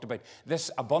Jesus talked about,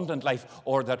 this abundant life,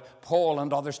 or that Paul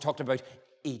and others talked about,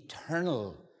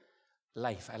 eternal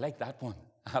life? I like that one.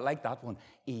 I like that one.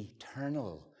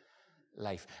 Eternal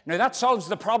life. Now, that solves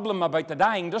the problem about the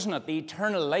dying, doesn't it? The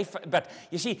eternal life. But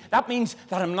you see, that means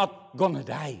that I'm not going to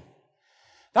die.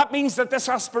 That means that this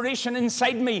aspiration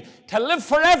inside me to live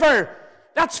forever,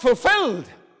 that's fulfilled.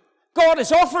 God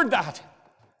has offered that.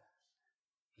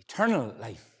 Eternal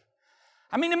life.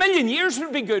 I mean, 1,000,000 years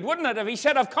would be good, wouldn't it? If he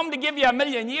said, I've come to give you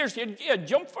 1,000,000 years, you'd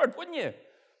jump for it, wouldn't you?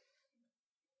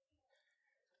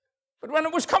 But when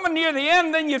it was coming near the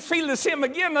end, then you'd feel the same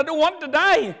again. I don't want to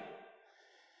die.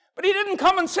 But he didn't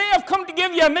come and say, I've come to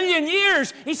give you 1,000,000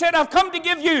 years. He said, I've come to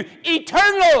give you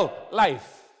eternal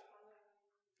life.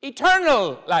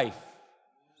 Eternal life.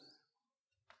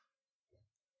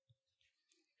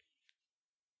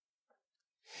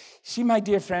 See, my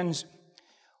dear friends,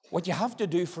 what you have to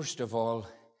do, first of all,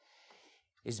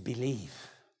 is believe.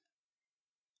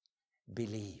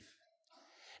 Believe.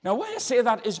 Now, why I say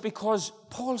that is because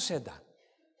Paul said that.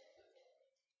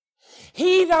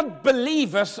 He that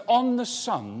believeth on the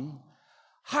Son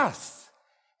hath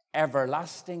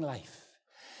everlasting life.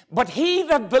 But he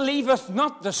that believeth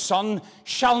not the Son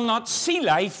shall not see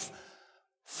life,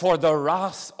 for the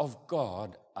wrath of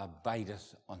God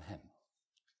abideth on him.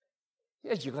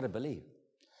 Yes, you've got to believe.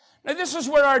 Now, this is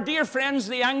where our dear friends,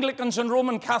 the Anglicans and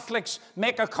Roman Catholics,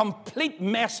 make a complete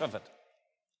mess of it.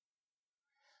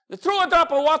 They throw a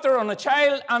drop of water on a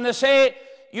child and they say,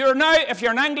 you're now, if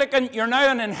you're an Anglican, you're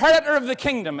now an inheritor of the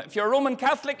kingdom. If you're a Roman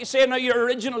Catholic, you say, now your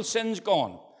original sin's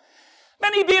gone.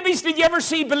 Many babies did you ever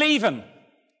see believing?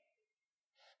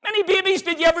 Many babies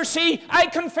did you ever see, I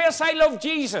confess I love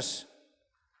Jesus?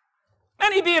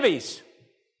 Many babies.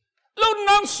 Load of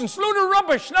nonsense, load of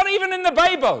rubbish, not even in the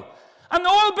Bible. And they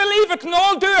all believe it and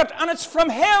all do it. And it's from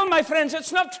hell, my friends.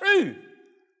 It's not true.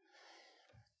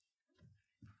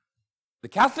 The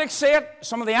Catholics say it.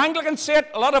 Some of the Anglicans say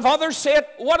it. A lot of others say it.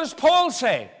 What does Paul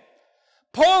say?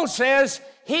 Paul says,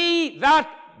 he that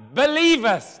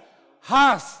believeth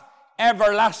hath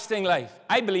everlasting life.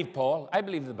 I believe Paul. I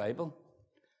believe the Bible.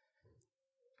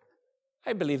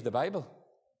 I believe the Bible.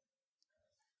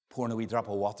 Pouring a wee drop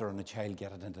of water on a child,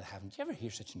 get it into heaven. Do you ever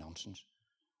hear such nonsense?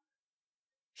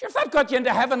 Sure, if that got you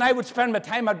into heaven, I would spend my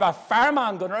time at a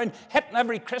fireman going around hitting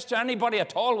every Christian, anybody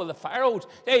at all with a fire hose.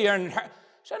 There you're in.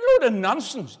 It's a load of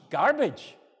nonsense,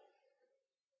 garbage.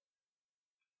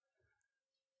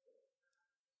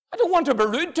 I don't want to be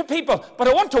rude to people, but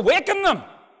I want to awaken them.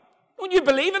 Don't you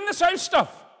believe in this old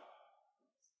stuff?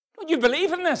 Don't you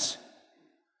believe in this?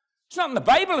 It's not in the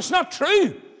Bible. It's not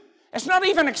true. It's not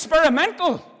even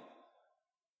experimental.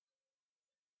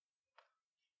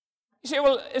 You say,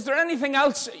 well, is there anything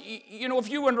else? You know, if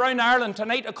you went around Ireland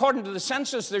tonight, according to the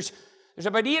census, there's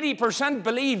about 80%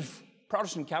 believe,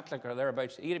 Protestant Catholic or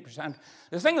thereabouts, 80%.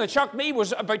 The thing that shocked me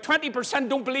was about 20%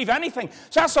 don't believe anything.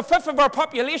 So that's a fifth of our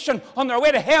population on their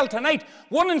way to hell tonight.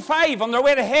 1 in 5 on their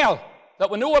way to hell that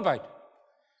we know about.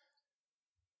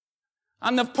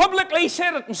 And they've publicly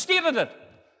said it and stated it.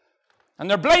 And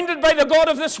they're blinded by the God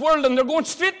of this world, and they're going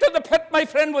straight to the pit, my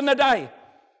friend, when they die.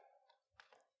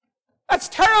 That's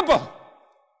terrible.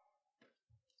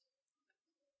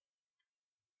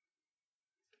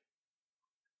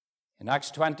 In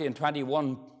Acts 20 and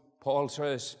 21, Paul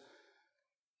says,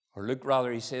 or Luke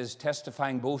rather, he says,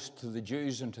 testifying both to the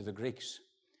Jews and to the Greeks,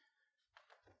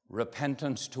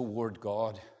 repentance toward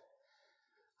God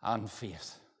and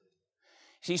faith.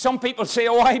 See, some people say,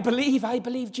 oh, I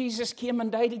believe Jesus came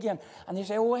and died again. And they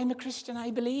say, oh, I'm a Christian,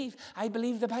 I believe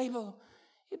the Bible.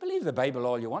 You believe the Bible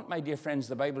all you want, my dear friends.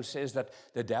 The Bible says that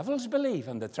the devils believe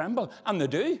and they tremble, and they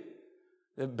do.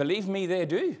 Believe me, they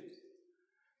do.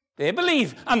 They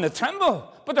believe and they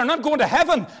tremble, but they're not going to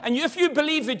heaven. And if you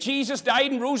believe that Jesus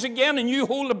died and rose again, and you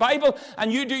hold the Bible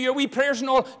and you do your wee prayers and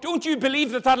all, don't you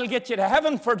believe that that'll get you to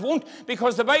heaven? For it won't,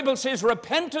 because the Bible says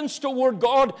repentance toward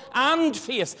God and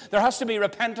faith. There has to be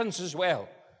repentance as well.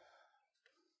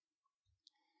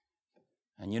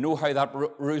 And you know how that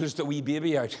rules the wee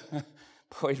baby out.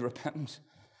 Boy, repentance.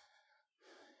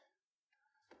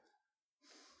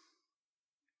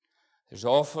 There's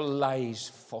awful lies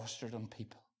fostered on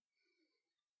people,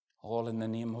 all in the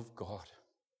name of God,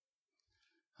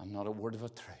 and not a word of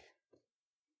it true.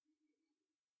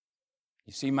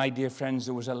 You see, my dear friends,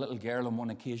 there was a little girl on one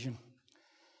occasion,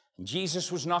 and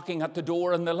Jesus was knocking at the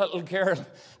door, and the little girl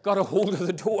got a hold of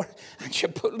the door, and she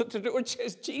pulled at the door and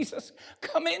says, Jesus,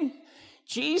 come in.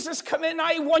 Jesus, come in.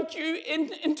 I want you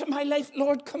into my life.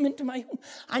 Lord, come into my home.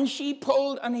 And she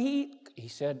pulled, and he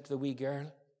said to the wee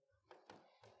girl,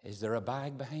 is there a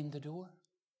bag behind the door?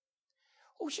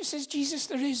 Oh, she says, Jesus,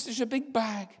 there is. There's a big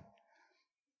bag.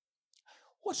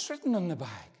 What's written on the bag?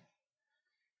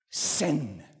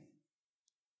 Sin.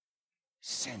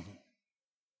 Sin.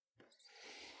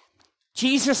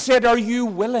 Jesus said, are you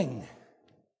willing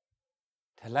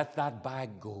to let that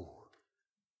bag go?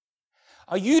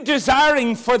 Are you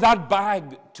desiring for that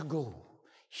bag to go?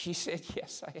 She said,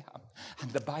 yes, I am.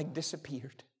 And the bag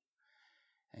disappeared.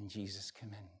 And Jesus came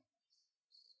in.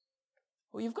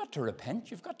 Well, you've got to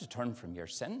repent. You've got to turn from your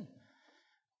sin.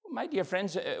 My dear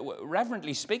friends,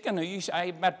 reverently speaking,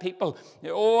 I met people,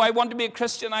 oh, I want to be a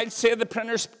Christian. I'll say the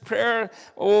printer's prayer.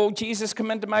 Oh, Jesus,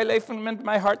 come into my life and come into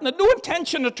my heart. And they had no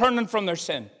intention of turning from their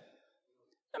sin.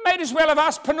 They might as well have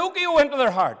asked Pinocchio into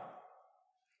their heart.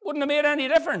 Wouldn't have made any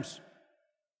difference.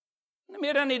 Wouldn't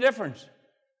have made any difference.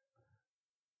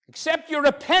 Except you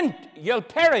repent, you'll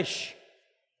perish.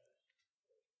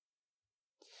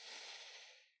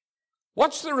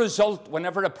 What's the result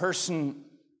whenever a person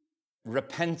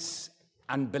repents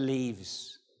and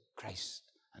believes Christ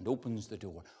and opens the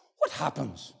door? What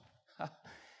happens?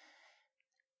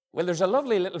 Well, there's a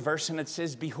lovely little verse, and it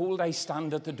says, behold, I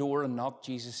stand at the door and knock.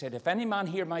 Jesus said, if any man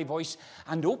hear my voice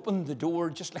and open the door,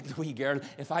 just like the wee girl,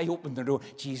 if I open the door,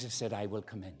 Jesus said, I will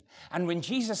come in. And when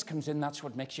Jesus comes in, that's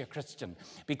what makes you a Christian,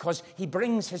 because he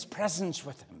brings his presence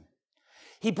with him.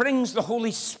 He brings the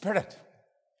Holy Spirit.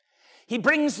 He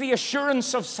brings the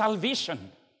assurance of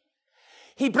salvation.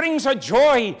 He brings a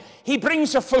joy. He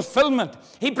brings a fulfillment.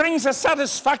 He brings a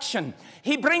satisfaction.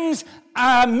 He brings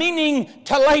a meaning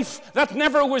to life that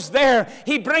never was there.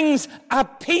 He brings a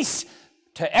peace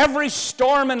to every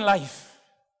storm in life.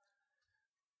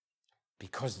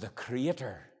 Because the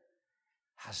Creator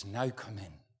has now come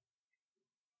in.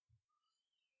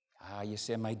 You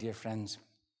say, my dear friends,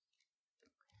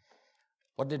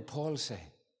 what did Paul say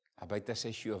about this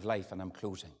issue of life? And I'm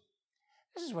closing.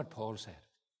 This is what Paul said.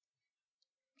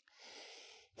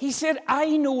 He said,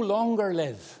 I no longer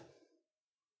live.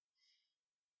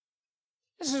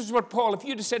 This is what Paul, if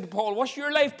you'd have said to Paul, what's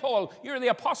your life, Paul? You're the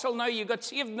apostle now. You got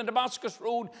saved in the Damascus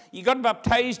Road. You got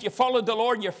baptized. You followed the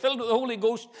Lord. You're filled with the Holy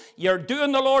Ghost. You're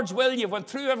doing the Lord's will. You've went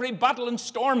through every battle and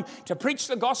storm to preach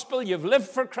the gospel. You've lived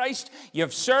for Christ.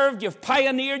 You've served. You've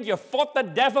pioneered. You've fought the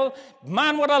devil.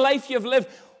 Man, what a life you've lived.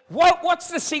 What's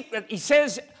the secret? He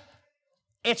says,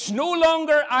 it's no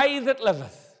longer I that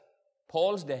liveth.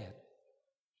 Paul's dead.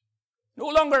 No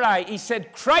longer I. He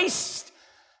said, Christ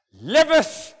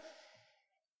liveth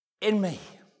in me. He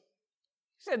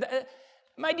said,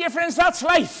 my dear friends, that's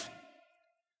life.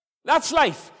 That's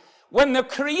life. When the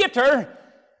Creator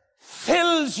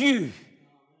fills you,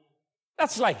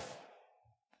 that's life.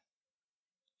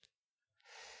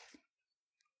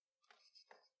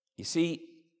 You see,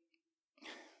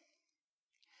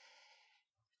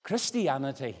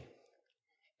 Christianity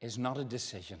is not a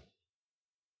decision.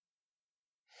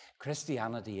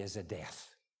 Christianity is a death.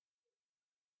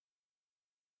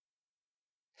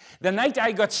 The night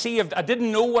I got saved, I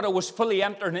didn't know what I was fully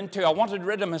entering into. I wanted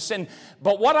rid of my sin.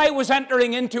 But what I was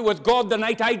entering into with God the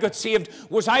night I got saved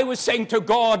was I was saying to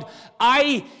God,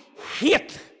 I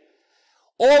hate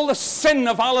all the sin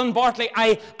of Alan Bartley.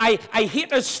 I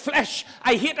hate his flesh.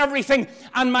 I hate everything.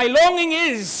 And my longing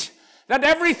is that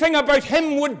everything about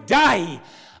him would die,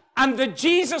 and that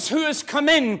Jesus who has come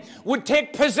in would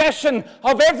take possession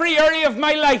of every area of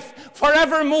my life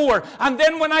forevermore. And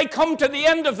then when I come to the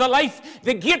end of the life,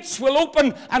 the gates will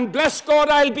open, and bless God,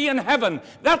 I'll be in heaven.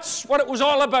 That's what it was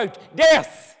all about.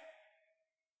 Death.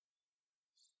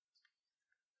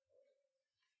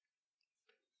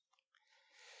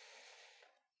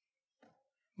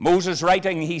 Moses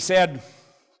writing, he said,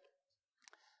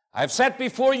 I've set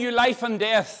before you life and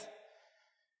death,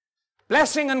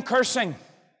 blessing and cursing.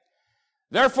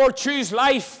 Therefore choose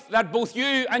life, that both you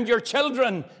and your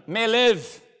children may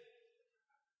live.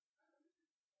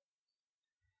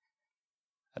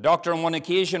 A doctor on one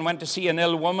occasion went to see an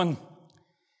ill woman.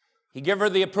 He gave her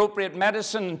the appropriate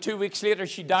medicine, and 2 weeks later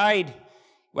she died.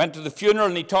 Went to the funeral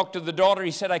and he talked to the daughter.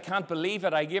 He said, I can't believe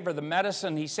it. I gave her the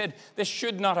medicine. He said, this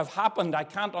should not have happened. I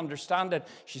can't understand it.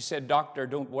 She said, Doctor,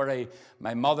 don't worry.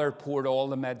 My mother poured all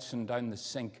the medicine down the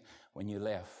sink when you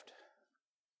left.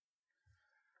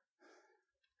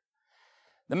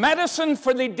 The medicine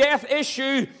for the death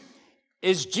issue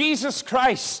is Jesus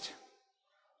Christ.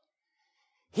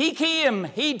 He came,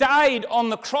 he died on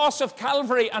the cross of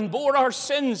Calvary and bore our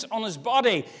sins on his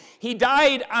body. He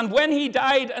died, and when he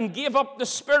died and gave up the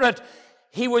spirit,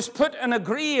 he was put in a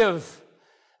grave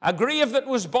that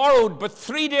was borrowed. But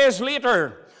 3 days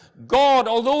later, God,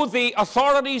 although the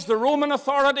authorities, the Roman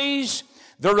authorities,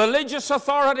 the religious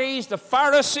authorities, the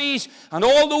Pharisees, and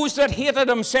all those that hated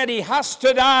him said he has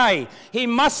to die. He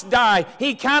must die.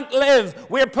 He can't live.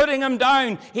 We're putting him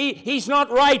down. He's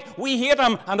not right. We hate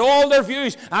him, and all their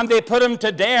views. And they put him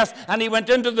to death, and he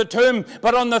went into the tomb.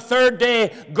 But on the third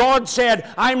day, God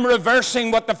said, I'm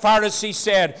reversing what the Pharisees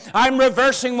said. I'm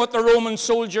reversing what the Roman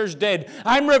soldiers did.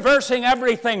 I'm reversing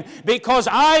everything because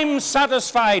I'm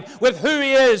satisfied with who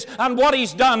he is and what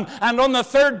he's done. And on the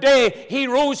third day, he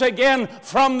rose again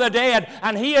from the dead,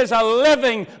 and he is a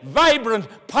living, vibrant,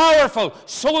 powerful,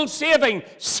 soul-saving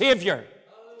Savior.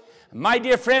 My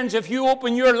dear friends, if you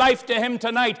open your life to him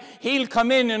tonight, he'll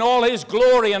come in all his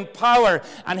glory and power,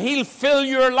 and he'll fill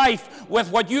your life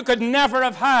with what you could never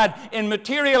have had in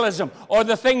materialism or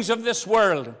the things of this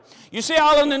world. You say,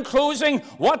 Alan, in closing,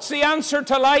 what's the answer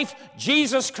to life?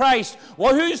 Jesus Christ.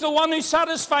 Well, who's the one who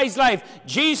satisfies life?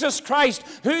 Jesus Christ.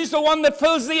 Who's the one that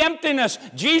fills the emptiness?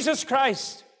 Jesus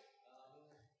Christ.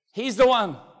 He's the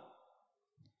one.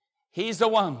 He's the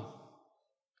one.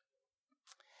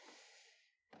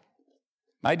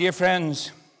 My dear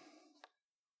friends,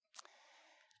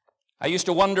 I used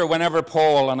to wonder whenever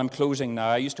Paul, and I'm closing now,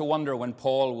 I used to wonder when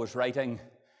Paul was writing,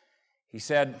 he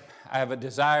said, I have a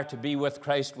desire to be with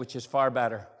Christ, which is far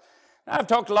better. Now, I've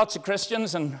talked to lots of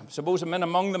Christians, and I suppose I'm in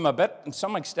among them a bit, to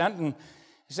some extent, and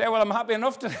they say, well, I'm happy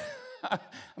enough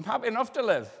to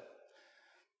live.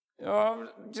 You know,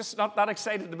 I'm just not that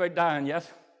excited about dying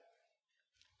yet.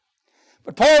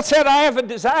 But Paul said, I have a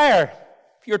desire.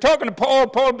 If you're talking to Paul,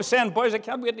 Paul was saying, boys, I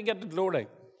can't wait to get to glory. I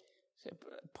said,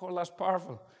 Paul, that's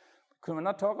powerful. Can we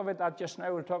not talk about that just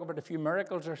now? We'll talk about a few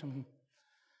miracles or something.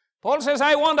 Paul says,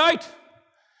 I want out.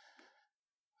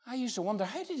 I used to wonder,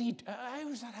 how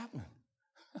was that happening?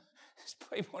 This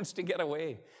boy wants to get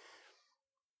away.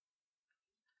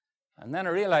 And then I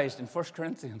realized in 1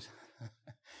 Corinthians,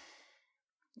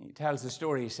 he tells the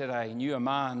story. He said, I knew a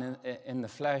man in the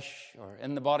flesh or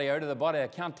in the body, out of the body. I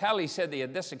can't tell. He said he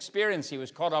had this experience. He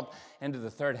was caught up into the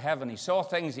third heaven. He saw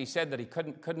things, he said, that he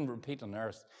couldn't repeat on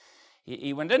earth.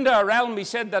 He went into a realm, he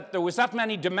said that there was that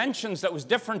many dimensions that was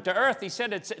different to earth. He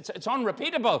said it's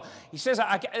unrepeatable. He says,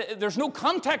 there's no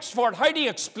context for it. How do you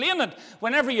explain it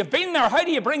whenever you've been there? How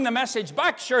do you bring the message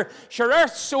back? Sure,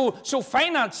 earth's so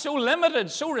finite, so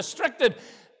limited, so restricted.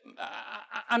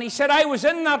 And he said, I was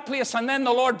in that place, and then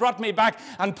the Lord brought me back.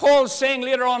 And Paul's saying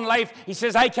later on in life, he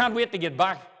says, I can't wait to get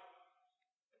back.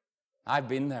 I've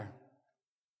been there.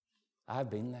 I've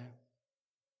been there.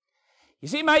 You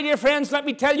see, my dear friends, let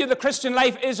me tell you, the Christian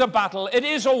life is a battle. It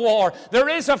is a war. There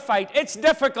is a fight. It's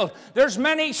difficult. There's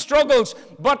many struggles.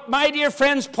 But, my dear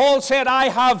friends, Paul said, I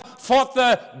have fought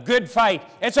the good fight.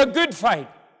 It's a good fight.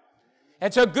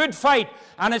 It's a good fight.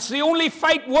 And it's the only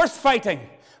fight worth fighting.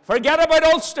 Forget about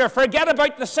Ulster. Forget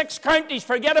about the 6 counties.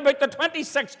 Forget about the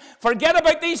 26. Forget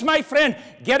about these, my friend.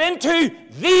 Get into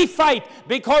the fight,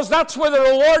 because that's where the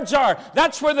rewards are.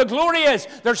 That's where the glory is.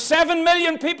 There's 7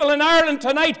 million people in Ireland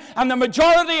tonight, and the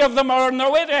majority of them are on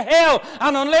their way to hell.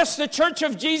 And unless the Church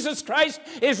of Jesus Christ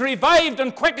is revived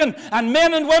and quickened, and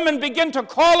men and women begin to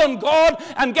call on God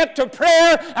and get to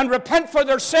prayer and repent for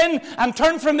their sin and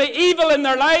turn from the evil in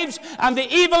their lives and the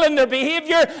evil in their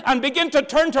behavior and begin to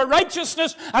turn to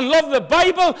righteousness and love the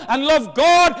Bible and love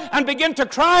God and begin to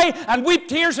cry and weep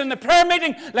tears in the prayer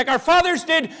meeting like our fathers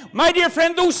did, my dear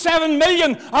friend, those 7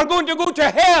 million are going to go to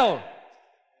hell.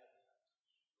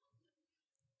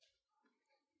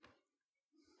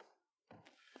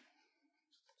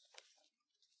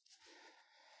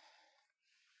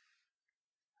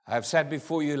 I have set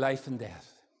before you life and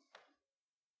death.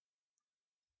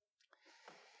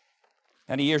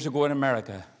 Many years ago in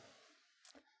America,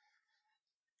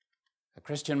 a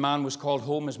Christian man was called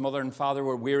home. His mother and father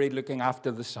were wearied looking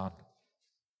after the son.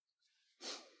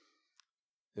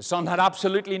 The son had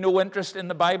absolutely no interest in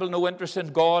the Bible, no interest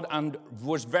in God, and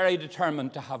was very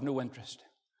determined to have no interest.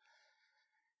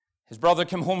 His brother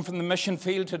came home from the mission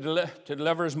field to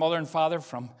deliver his mother and father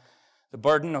from the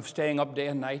burden of staying up day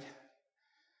and night.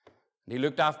 And he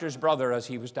looked after his brother as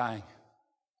he was dying.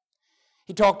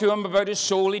 He talked to him about his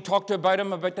soul. He talked about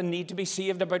him about the need to be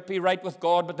saved, about be right with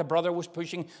God. But the brother was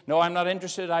pushing, no, I'm not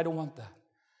interested. I don't want that.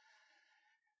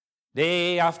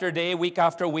 Day after day, week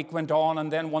after week went on.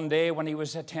 And then one day when he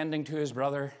was attending to his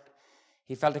brother,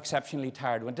 he felt exceptionally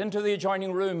tired. Went into the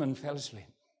adjoining room and fell asleep.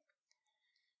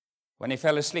 When he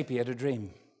fell asleep, he had a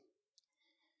dream.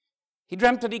 He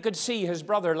dreamt that he could see his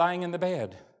brother lying in the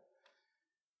bed.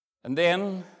 And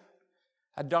then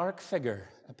a dark figure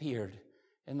appeared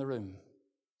in the room.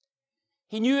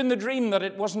 He knew in the dream that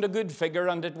it wasn't a good figure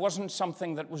and it wasn't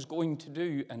something that was going to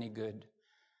do any good.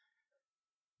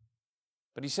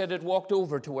 But he said it walked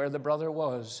over to where the brother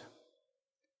was,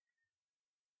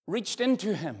 reached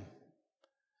into him,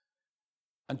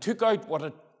 and took out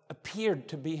what appeared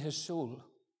to be his soul.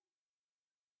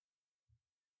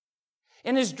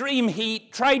 In his dream, he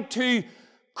tried to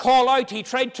call out, he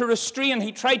tried to restrain,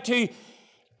 he tried to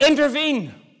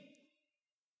intervene.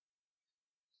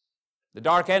 The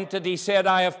dark entity said,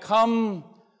 I have come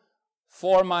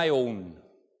for my own.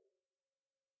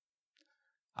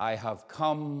 I have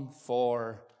come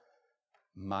for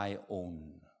my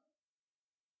own.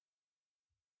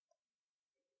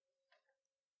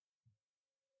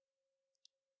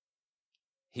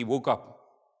 He woke up,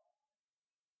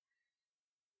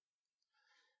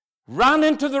 ran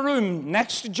into the room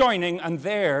next adjoining, and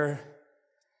there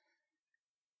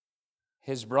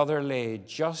his brother lay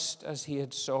just as he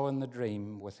had saw in the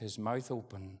dream, with his mouth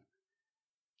open,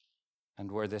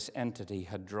 and where this entity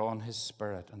had drawn his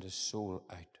spirit and his soul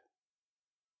out.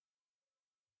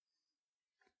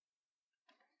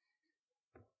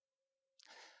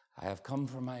 I have come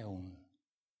for my own.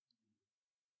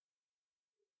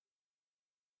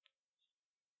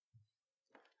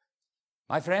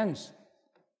 My friends,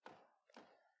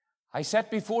 I set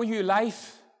before you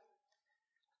life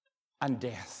and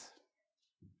death,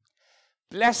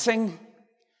 blessing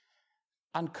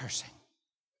and cursing.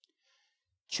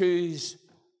 Choose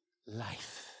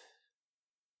life.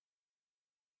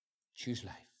 Choose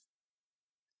life.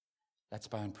 Let's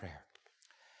bow in prayer.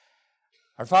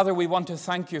 Our Father, we want to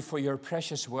thank you for your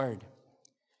precious word.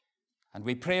 And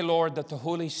we pray, Lord, that the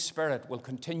Holy Spirit will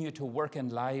continue to work in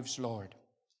lives, Lord.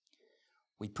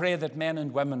 We pray that men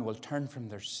and women will turn from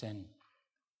their sin.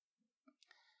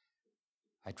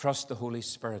 I trust the Holy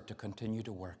Spirit to continue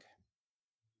to work.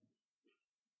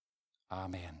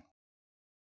 Amen.